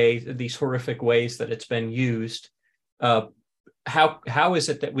in these horrific ways that it's been used. How is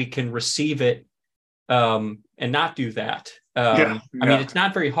it that we can receive it and not do that? I mean, it's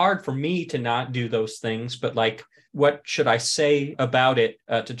not very hard for me to not do those things, but what should I say about it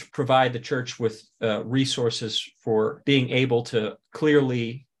to provide the church with resources for being able to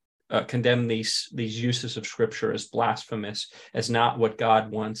clearly condemn these uses of Scripture as blasphemous, as not what God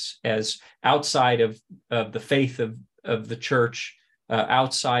wants, as outside of the faith of the church,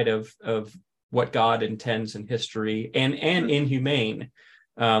 outside of what God intends in history, and inhumane.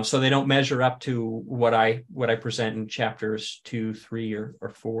 So they don't measure up to what I present in chapters 2, 3,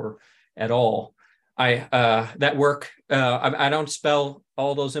 or 4 at all. That work, I don't spell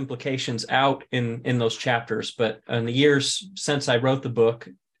all those implications out in those chapters, but in the years since I wrote the book,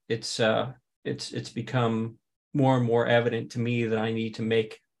 it's it's become more and more evident to me that I need to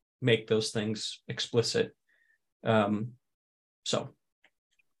make those things explicit. So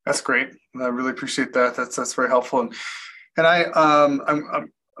that's great. I really appreciate that. That's very helpful, and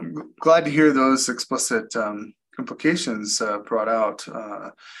I'm glad to hear those explicit implications brought out,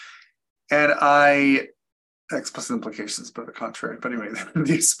 and explicit implications, but the contrary. But anyway,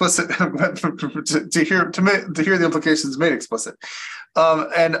 the explicit to hear the implications made explicit.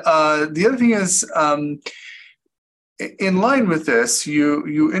 And the other thing is, in line with this,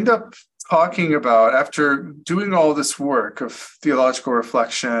 you end up talking about, after doing all this work of theological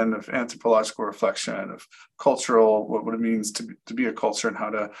reflection, of anthropological reflection, of cultural, what it means to be a culture, and how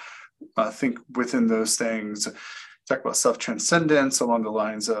to think within those things, talk about self-transcendence along the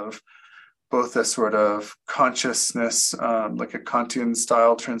lines of both a sort of consciousness, like a Kantian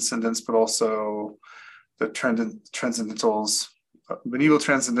style transcendence, but also the transcendentals, medieval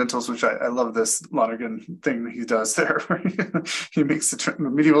transcendentals, which I love this Lonergan thing that he does there. He makes the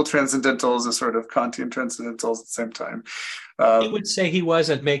medieval transcendentals a sort of Kantian transcendentals at the same time. I would say he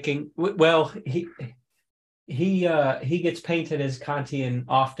wasn't making, well, he gets painted as Kantian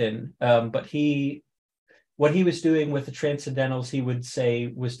often, but what he was doing with the transcendentals, he would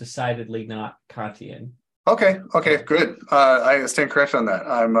say, was decidedly not Kantian. Okay, good. I stand corrected on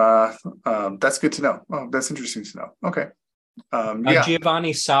that. That's good to know. Oh, that's interesting to know. Okay.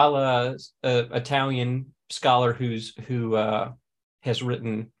 Giovanni Sala, Italian scholar who has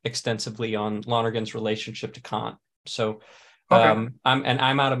written extensively on Lonergan's relationship to Kant. So I'm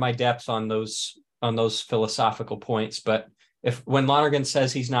out of my depth on those philosophical points, but when Lonergan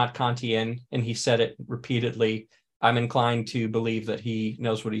says he's not Kantian, and he said it repeatedly, I'm inclined to believe that he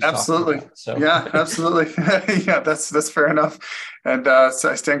knows what he's talking about. So yeah, absolutely. Yeah, that's fair enough. And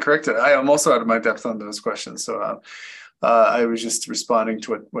so I stand corrected. I am also out of my depth on those questions. So I was just responding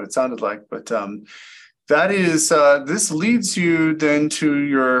to what it sounded like. But that is, this leads you then to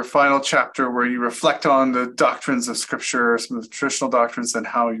your final chapter, where you reflect on the doctrines of Scripture, some of the traditional doctrines, and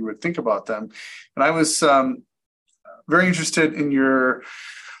how you would think about them. And I was very interested in your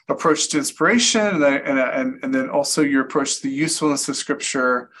approach to inspiration, and then also your approach to the usefulness of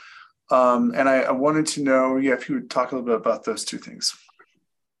Scripture. And I wanted to know, if you would talk a little bit about those two things.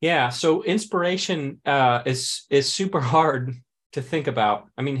 Yeah, so inspiration is super hard to think about.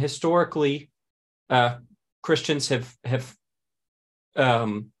 I mean, historically, Christians have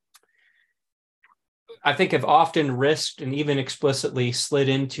I think have often risked and even explicitly slid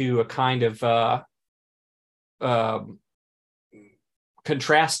into a kind of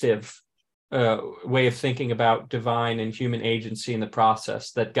contrastive way of thinking about divine and human agency in the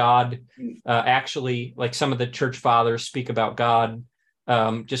process, that God actually, like some of the church fathers speak about God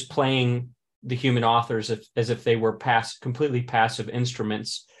just playing the human authors as if they were completely passive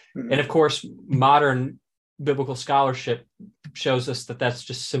instruments. Mm-hmm. And of course, modern biblical scholarship shows us that that's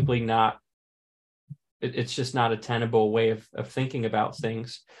just simply not, it's just not a tenable way of thinking about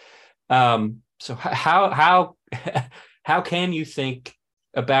things. So how can you think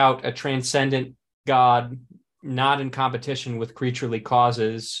about a transcendent God not in competition with creaturely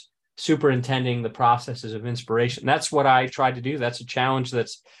causes, superintending the processes of inspiration? That's what I tried to do. That's a challenge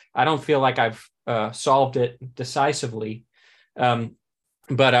I don't feel like I've solved it decisively.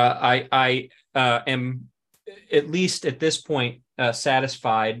 But I am, at least at this point,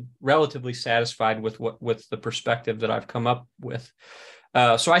 relatively satisfied with the perspective that I've come up with.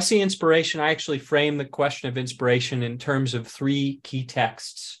 So I see inspiration. I actually frame the question of inspiration in terms of three key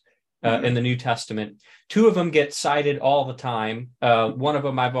texts in the New Testament. Two of them get cited all the time. One of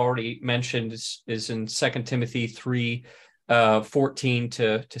them I've already mentioned is in 2 Timothy 3, 14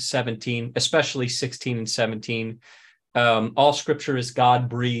 to 17, especially 16 and 17. All Scripture is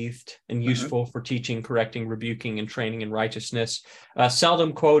God-breathed and useful for teaching, correcting, rebuking, and training in righteousness.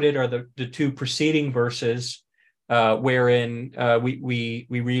 Seldom quoted are the two preceding verses, wherein we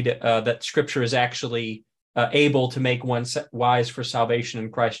read that Scripture is actually able to make one wise for salvation in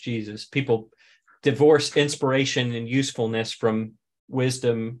Christ Jesus. People divorce inspiration and usefulness from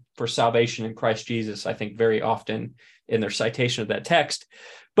wisdom for salvation in Christ Jesus, I think, very often in their citation of that text.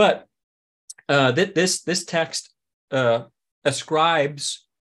 But this text ascribes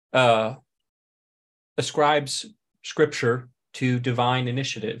Scripture to divine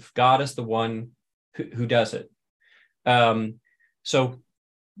initiative. God is the one who does it. But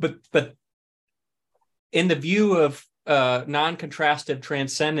in the view of non-contrastive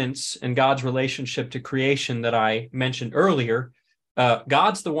transcendence and God's relationship to creation that I mentioned earlier,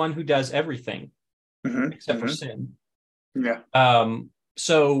 God's the one who does everything except for sin. Yeah.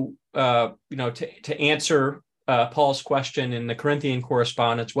 So to answer Paul's question in the Corinthian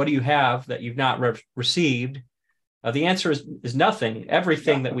correspondence, what do you have that you've not received? The answer is nothing.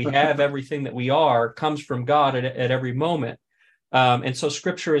 Everything that we have, everything that we are, comes from God at every moment. And so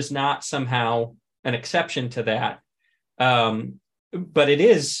Scripture is not somehow an exception to that. But it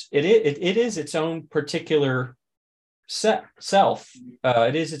is its own particular self.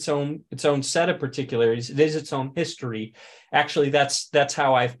 It is its own set of particularities. It is its own history. Actually, that's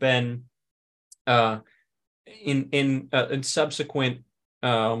how I've been in subsequent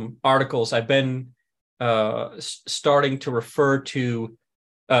articles. I've been starting to refer to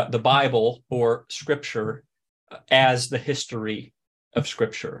the Bible or Scripture as the history of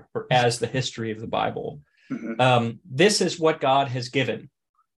Scripture, or as the history of the Bible. Mm-hmm. This is what God has given.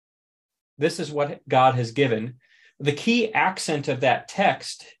 This is what God has given. The key accent of that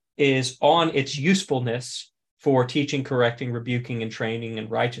text is on its usefulness for teaching, correcting, rebuking, and training in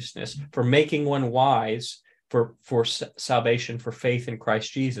righteousness, for making one wise for salvation, for faith in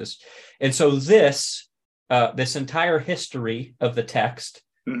Christ Jesus. And so this entire history of the text,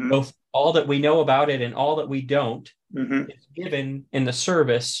 mm-hmm. both all that we know about it and all that we don't, mm-hmm. is given in the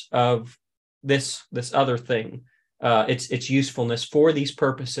service of this other thing, its usefulness for these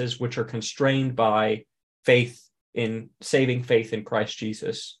purposes, which are constrained by saving faith in Christ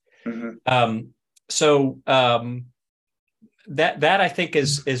Jesus. Mm-hmm. That I think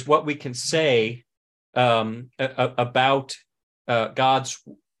is what we can say about God's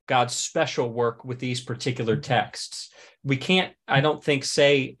special work with these particular texts. We can't, I don't think,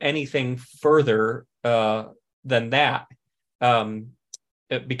 say anything further than that,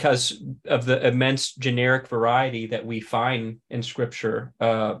 because of the immense generic variety that we find in Scripture,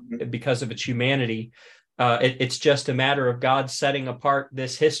 because of its humanity. It's just a matter of God setting apart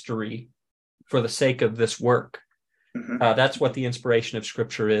this history for the sake of this work. Mm-hmm. That's what the inspiration of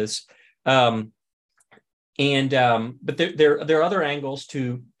Scripture is. But there are other angles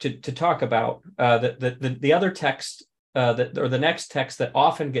to talk about. The other text or the next text that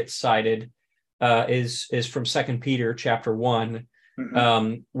often gets cited is from 2 Peter chapter 1,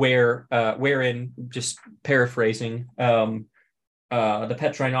 mm-hmm. Wherein, just paraphrasing, the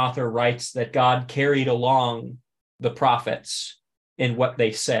Petrine author writes that God carried along the prophets in what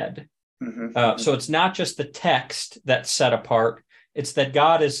they said. Mm-hmm. So it's not just the text that's set apart; it's that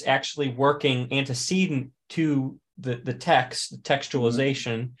God is actually working antecedent to the text, the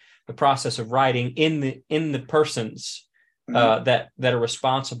textualization, mm-hmm. the process of writing in the persons mm-hmm. that are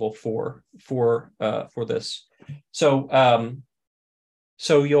responsible for this. So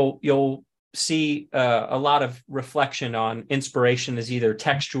you'll see a lot of reflection on inspiration as either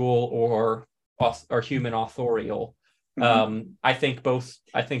textual or human authorial. Mm-hmm. I think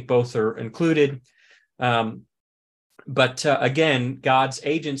both are included. But again, God's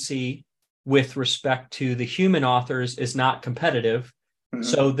agency with respect to the human authors is not competitive. Mm-hmm.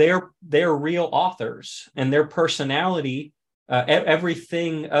 So they're real authors, and their personality,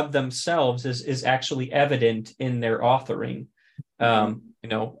 everything of themselves is actually evident in their authoring.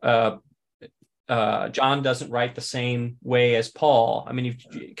 Mm-hmm. John doesn't write the same way as Paul. I mean, if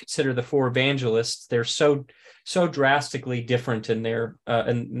you consider the four evangelists, they're so drastically different in their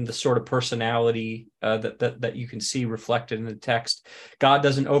in the sort of personality that you can see reflected in the text. God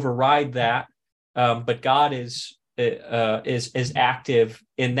doesn't override that, but God is active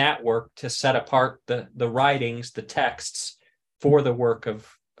in that work to set apart the writings, the texts, for the work of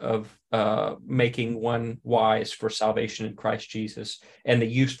making one wise for salvation in Christ Jesus, and the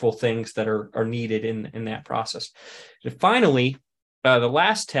useful things that are needed in that process. And finally, the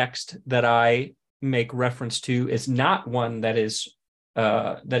last text that I make reference to is not one that is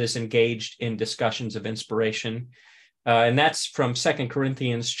engaged in discussions of inspiration, and that's from 2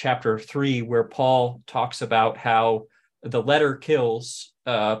 Corinthians chapter 3, where Paul talks about how the letter kills,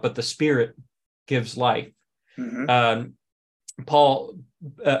 but the Spirit gives life. Mm-hmm. Paul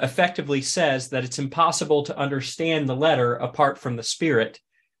effectively says that it's impossible to understand the letter apart from the Spirit,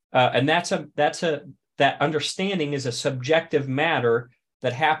 and that understanding is a subjective matter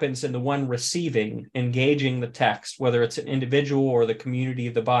that happens in the one receiving, engaging the text, whether it's an individual or the community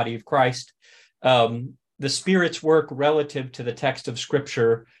of the body of Christ. The Spirit's work relative to the text of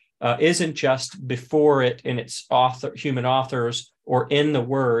Scripture isn't just before it in its human authors or in the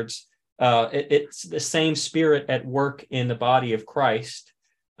words. It's the same Spirit at work in the body of Christ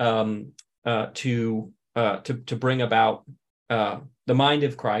to bring about the mind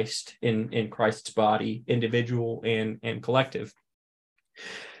of Christ in Christ's body, individual and collective.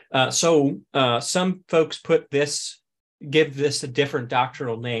 So some folks put this give this a different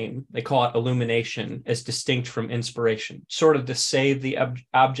doctrinal name. They call it illumination, as distinct from inspiration, sort of to save the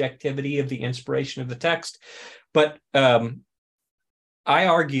objectivity of the inspiration of the text. But I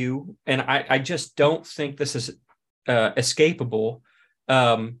argue, and I just don't think this is escapable.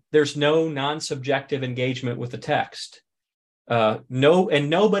 There's no non-subjective engagement with the text.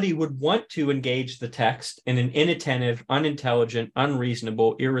 Nobody would want to engage the text in an inattentive, unintelligent,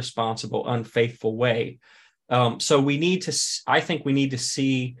 unreasonable, irresponsible, unfaithful way. So I think we need to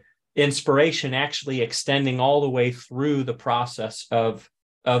see inspiration actually extending all the way through the process of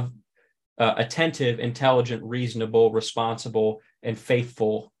attentive, intelligent, reasonable, responsible, and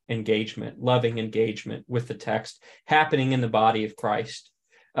faithful engagement, loving engagement with the text happening in the body of Christ.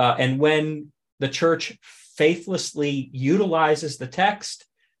 And when the church faithlessly utilizes the text,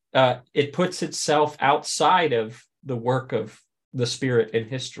 it puts itself outside of the work of the Spirit in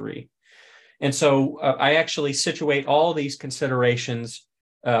history. And so I actually situate all these considerations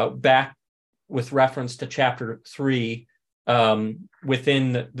back with reference to chapter 3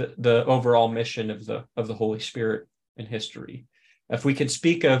 within the overall mission of the Holy Spirit in history. If we could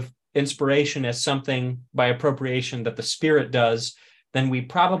speak of inspiration as something by appropriation that the Spirit does, then we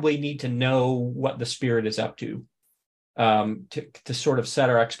probably need to know what the Spirit is up to sort of set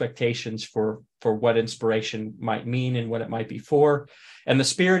our expectations for what inspiration might mean and what it might be for. And the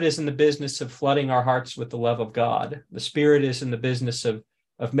Spirit is in the business of flooding our hearts with the love of God. The Spirit is in the business of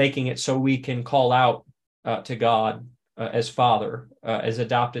making it so we can call out to God as Father, as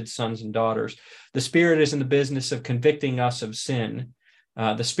adopted sons and daughters. The Spirit is in the business of convicting us of sin.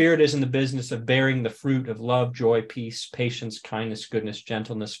 The Spirit is in the business of bearing the fruit of love, joy, peace, patience, kindness, goodness,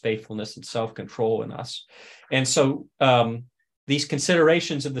 gentleness, faithfulness, and self-control in us. And so these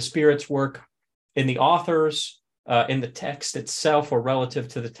considerations of the Spirit's work in the authors, in the text itself or relative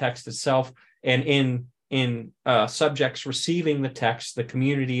to the text itself, and in subjects receiving the text, the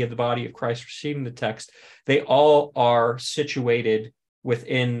community of the body of Christ receiving the text, they all are situated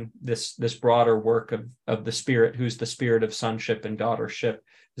within this broader work of the Spirit, who's the Spirit of sonship and daughtership,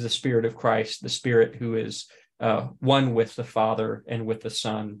 is the Spirit of Christ, the Spirit who is one with the Father and with the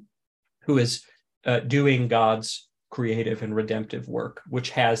Son, who is doing God's creative and redemptive work, which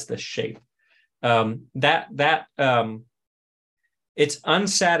has this shape. It's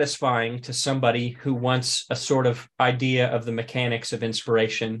unsatisfying to somebody who wants a sort of idea of the mechanics of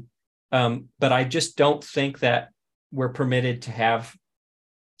inspiration, but I just don't think that we're permitted to have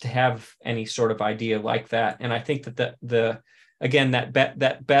any sort of idea like that. And I think that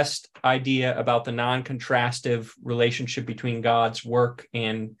that best idea about the non-contrastive relationship between God's work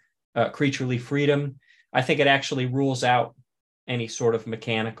and creaturely freedom, I think it actually rules out any sort of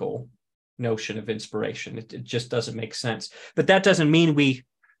mechanical notion of inspiration. It just doesn't make sense. But that doesn't mean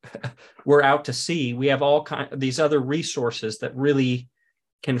we're out to sea. We have all kinds of these other resources that really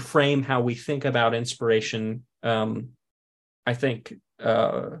can frame how we think about inspiration, I think,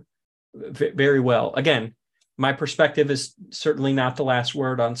 very well. Again, my perspective is certainly not the last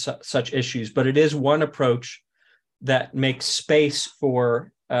word on such issues, but it is one approach that makes space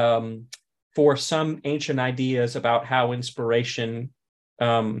for some ancient ideas about how inspiration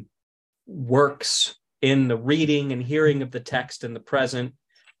works in the reading and hearing of the text in the present,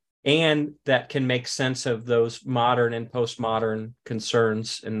 and that can make sense of those modern and postmodern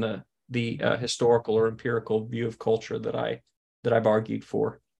concerns in the historical or empirical view of culture that I've argued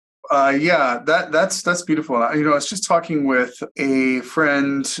for. That's beautiful. I was just talking with a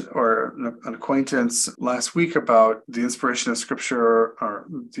friend or an acquaintance last week about the inspiration of Scripture, or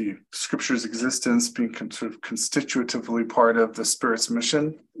the Scripture's existence being sort of constitutively part of the Spirit's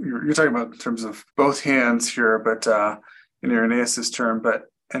mission. You're talking about in terms of both hands here, but in Irenaeus's term.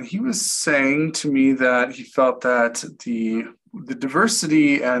 And he was saying to me that he felt that the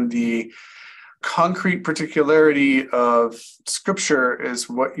diversity and the concrete particularity of Scripture is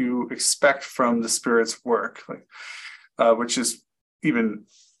what you expect from the Spirit's work, which is even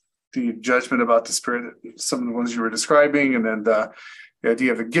the judgment about the Spirit, some of the ones you were describing, and then the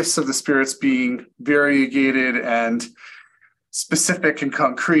idea of the gifts of the Spirits being variegated and specific and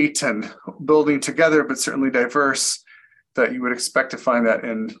concrete and building together, but certainly diverse, that you would expect to find that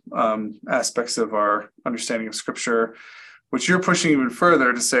in aspects of our understanding of Scripture, which you're pushing even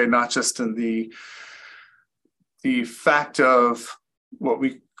further to say not just in the fact of what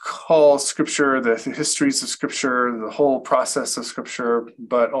we call Scripture, the histories of Scripture, the whole process of Scripture,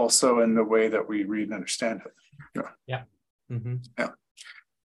 but also in the way that we read and understand it. Yeah. Mm-hmm. Yeah.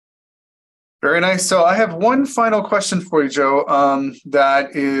 Very nice. So I have one final question for you, Joe,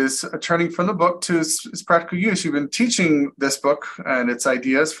 that is turning from the book to its practical use. You've been teaching this book and its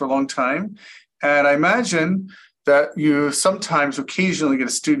ideas for a long time, and I imagine that you sometimes occasionally get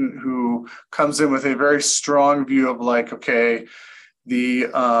a student who comes in with a very strong view of like, okay, the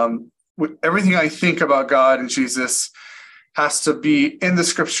everything I think about God and Jesus has to be in the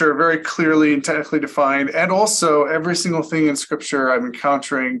scripture very clearly and technically defined. And also every single thing in scripture I'm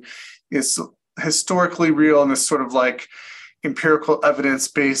encountering is historically real in this sort of like empirical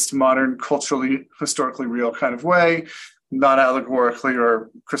evidence-based, modern, culturally, historically real kind of way, not allegorically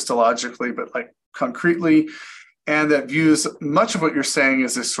or Christologically, but like concretely. And that views much of what you're saying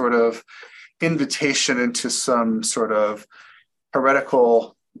is this sort of invitation into some sort of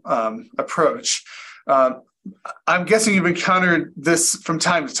heretical approach. I'm guessing you've encountered this from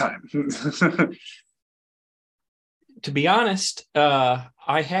time to time. To be honest, I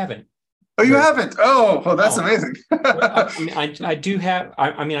haven't. Oh, you haven't? Oh, well, that's No. Amazing. I do have.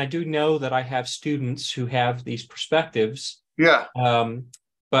 I do know that I have students who have these perspectives. Yeah.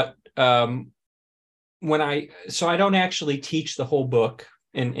 But I don't actually teach the whole book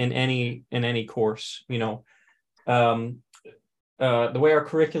in any course. The way our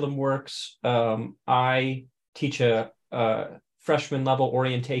curriculum works, I teach a freshman level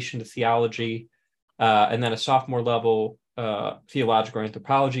orientation to theology, and then a sophomore level theological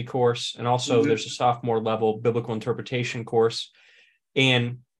anthropology course, and also there's a sophomore level biblical interpretation course.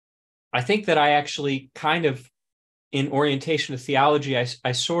 And I think that I actually kind of, in orientation to theology,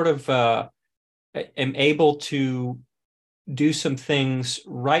 I sort of am able to do some things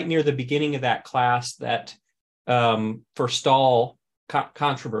right near the beginning of that class that forestall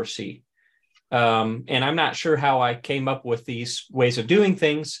controversy. And I'm not sure how I came up with these ways of doing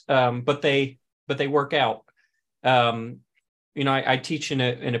things, but they work out. I teach in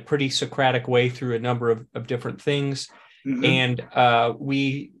a pretty Socratic way through a number of different things, and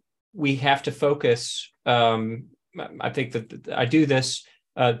we have to focus. I think that I do this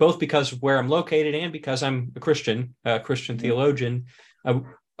both because of where I'm located and because I'm a Christian theologian.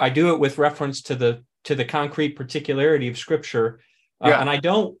 I do it with reference to the concrete particularity of Scripture, and I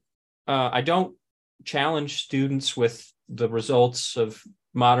don't challenge students with the results of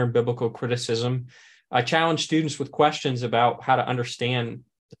modern biblical criticism. I challenge students with questions about how to understand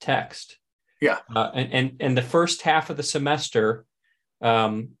the text. Yeah. And the first half of the semester,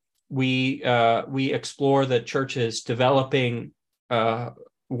 we explore the church's developing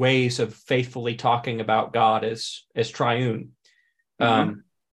ways of faithfully talking about God as triune.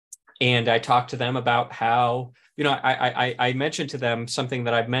 And I talk to them about how, I mentioned to them something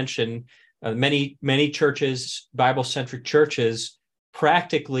that I've mentioned. Many churches, Bible-centric churches,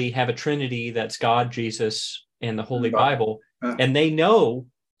 practically have a Trinity that's God, Jesus, and the Holy Bible, and they know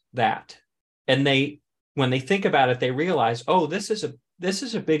that. And when they think about it, they realize, oh, this is a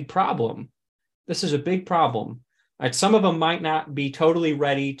big problem. This is a big problem. Some of them might not be totally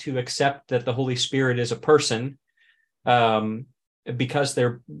ready to accept that the Holy Spirit is a person, because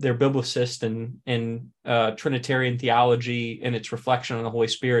they're biblicist and Trinitarian theology and its reflection on the Holy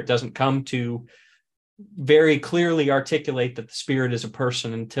Spirit doesn't come to very clearly articulate that the Spirit is a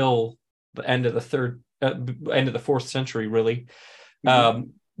person until the end of the fourth century, really.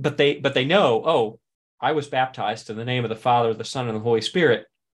 But they know, oh, I was baptized in the name of the Father, the Son, and the Holy Spirit.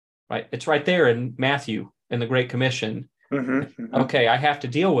 Right? It's right there in Matthew in the Great Commission. Okay, I have to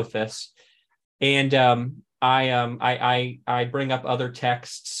deal with this, and I bring up other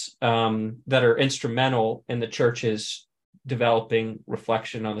texts that are instrumental in the church's developing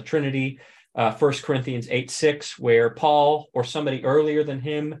reflection on the Trinity. 1 Corinthians 8:6, where Paul or somebody earlier than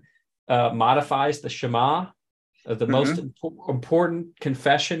him modifies the Shema, the most important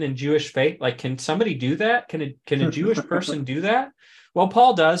confession in Jewish faith. Like, can somebody do that? Can a Jewish person do that? Well,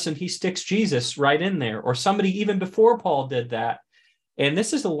 Paul does, and he sticks Jesus right in there. Or somebody even before Paul did that. And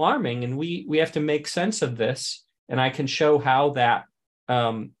this is alarming, and we have to make sense of this. And I can show how that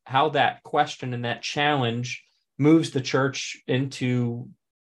question and that challenge moves the church into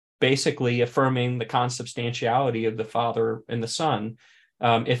basically affirming the consubstantiality of the Father and the Son.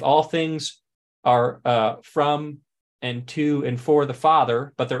 If all things are from and to and for the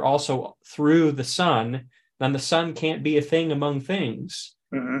Father, but they're also through the Son, then the Son can't be a thing among things.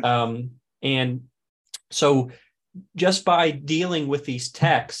 And so just by dealing with these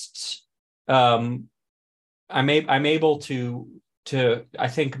texts, I'm able to I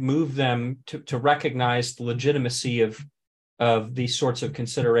think move them to recognize the legitimacy of these sorts of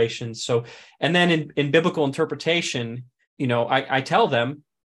considerations. So, and then in biblical interpretation, I tell them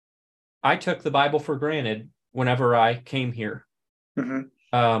I took the Bible for granted whenever I came here.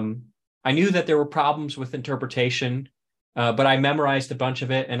 I knew that there were problems with interpretation, but I memorized a bunch of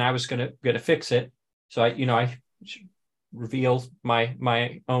it, and I was going to fix it. So I revealed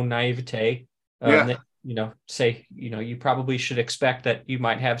my own naivete. say, you probably should expect that you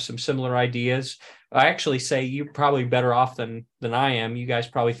might have some similar ideas. I actually say you're probably better off than I am. You guys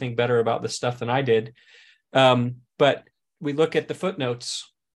probably think better about this stuff than I did. But we look at the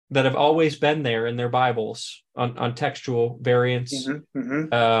footnotes that have always been there in their Bibles on textual variants.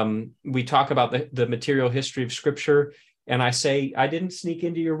 We talk about the material history of Scripture, and I say, I didn't sneak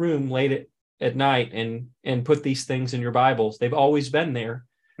into your room late at night and put these things in your Bibles. They've always been there.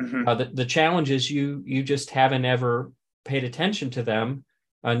 The challenge is you just haven't ever paid attention to them.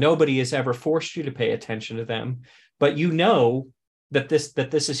 Nobody has ever forced you to pay attention to them, but that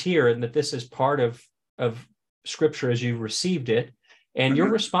this is here and that this is part of Scripture as you received it, and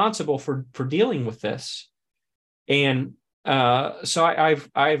you're responsible for dealing with this. And so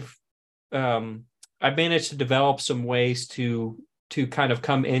I've managed to develop some ways to kind of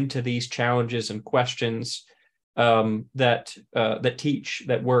come into these challenges and questions that teach,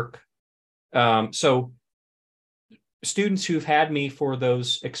 that work. So students who've had me for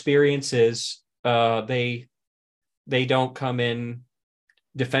those experiences, they don't come in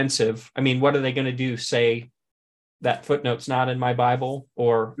defensive. I mean, what are they going to do? Say that footnote's not in my Bible,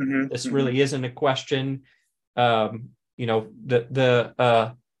 or this really isn't a question. They know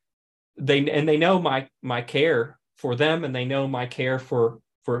my care for them, and they know my care for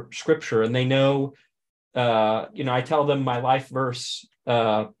Scripture, and they know. I tell them my life verse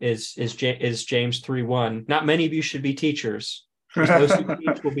is James 3:1. Not many of you should be teachers, because those who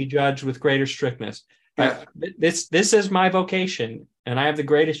teach will be judged with greater strictness. Yeah. This is my vocation, and I have the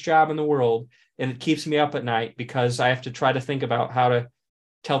greatest job in the world, and it keeps me up at night because I have to try to think about how to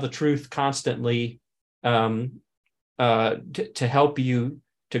tell the truth constantly, to help you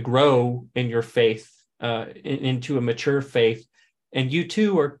to grow in your faith, into a mature faith. And you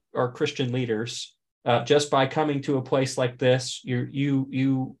too are Christian leaders. Just by coming to a place like this,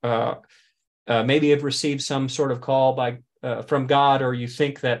 you maybe have received some sort of call from God, or you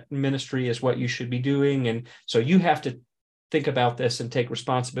think that ministry is what you should be doing, and so you have to think about this and take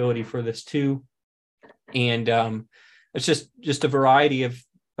responsibility for this too. And it's just a variety of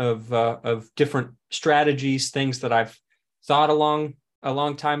different strategies, things that I've thought a long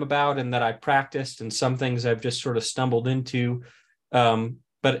time about and that I practiced, and some things I've just sort of stumbled into.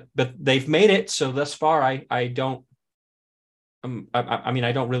 But they've made it. So thus far, I don't.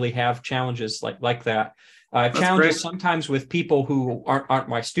 I don't really have challenges like that. I have challenges great. Sometimes with people who aren't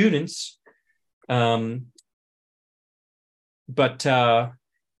my students. But I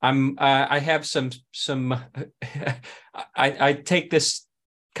have some. I take this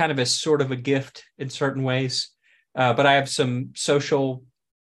kind of as sort of a gift in certain ways, but I have some social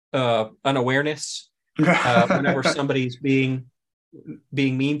unawareness whenever somebody's being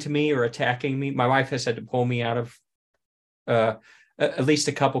mean to me or attacking me. My wife has had to pull me out of at least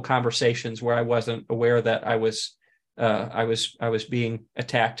a couple conversations where I wasn't aware that I was being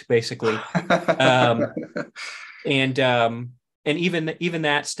attacked, basically. And even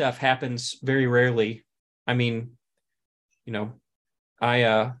that stuff happens very rarely. I mean,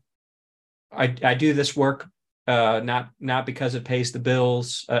 I do this work not because it pays the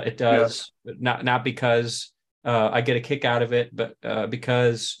bills. It does, yeah. Not because I get a kick out of it, but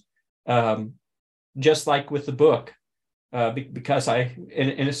because just like with the book, because I,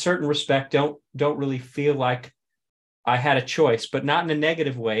 in a certain respect, don't really feel like I had a choice, but not in a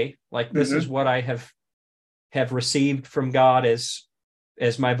negative way. Like this is what I have received from God as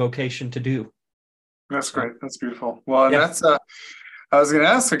my vocation to do. That's great. That's beautiful. Well, and that's I was going to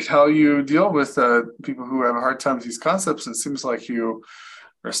ask how you deal with people who have a hard time with these concepts, and it seems like you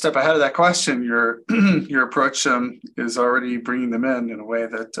are a step ahead of that question. Your approach is already bringing them in a way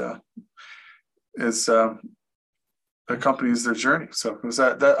that accompanies their journey. So is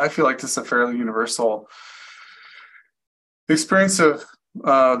that I feel like this is a fairly universal experience of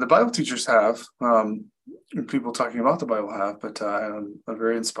the Bible teachers have, people talking about the Bible have, but I'm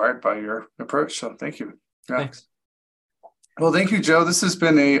very inspired by your approach. So thank you. Yeah. Thanks. Well, thank you, Joe. This has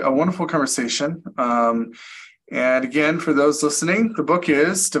been a wonderful conversation. And again, for those listening, the book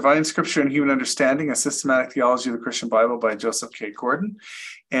is Divine Scripture and Human Understanding, A Systematic Theology of the Christian Bible by Joseph K. Gordon.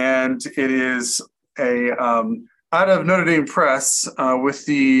 And it is out of Notre Dame Press with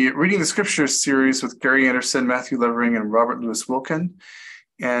the Reading the Scriptures series with Gary Anderson, Matthew Levering, and Robert Louis Wilkin.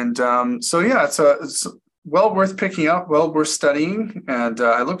 And it's well worth picking up, well worth studying. And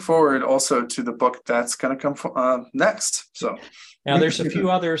I look forward also to the book that's going to come next. So now there's a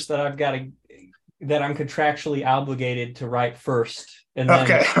few others that that I'm contractually obligated to write first. And then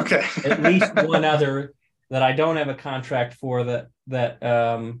at least one other that I don't have a contract for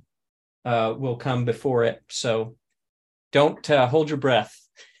that will come before it. So don't hold your breath.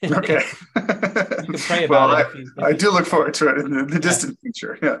 Okay. You can pray Well, about it. I do look forward to it in the distant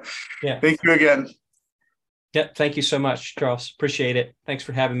future. Yeah. Yeah. Thank you again. Yeah. Thank you so much, Charles. Appreciate it. Thanks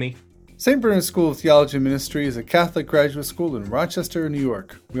for having me. St. Bernard School of Theology and Ministry is a Catholic graduate school in Rochester, New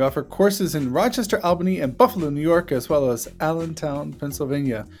York. We offer courses in Rochester, Albany, and Buffalo, New York, as well as Allentown,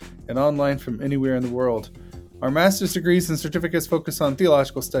 Pennsylvania, and online from anywhere in the world. Our master's degrees and certificates focus on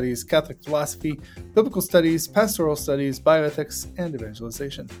theological studies, Catholic philosophy, biblical studies, pastoral studies, bioethics, and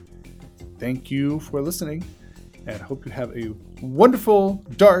evangelization. Thank you for listening, and hope you have a wonderful,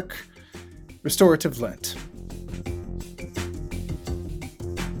 dark, restorative Lent.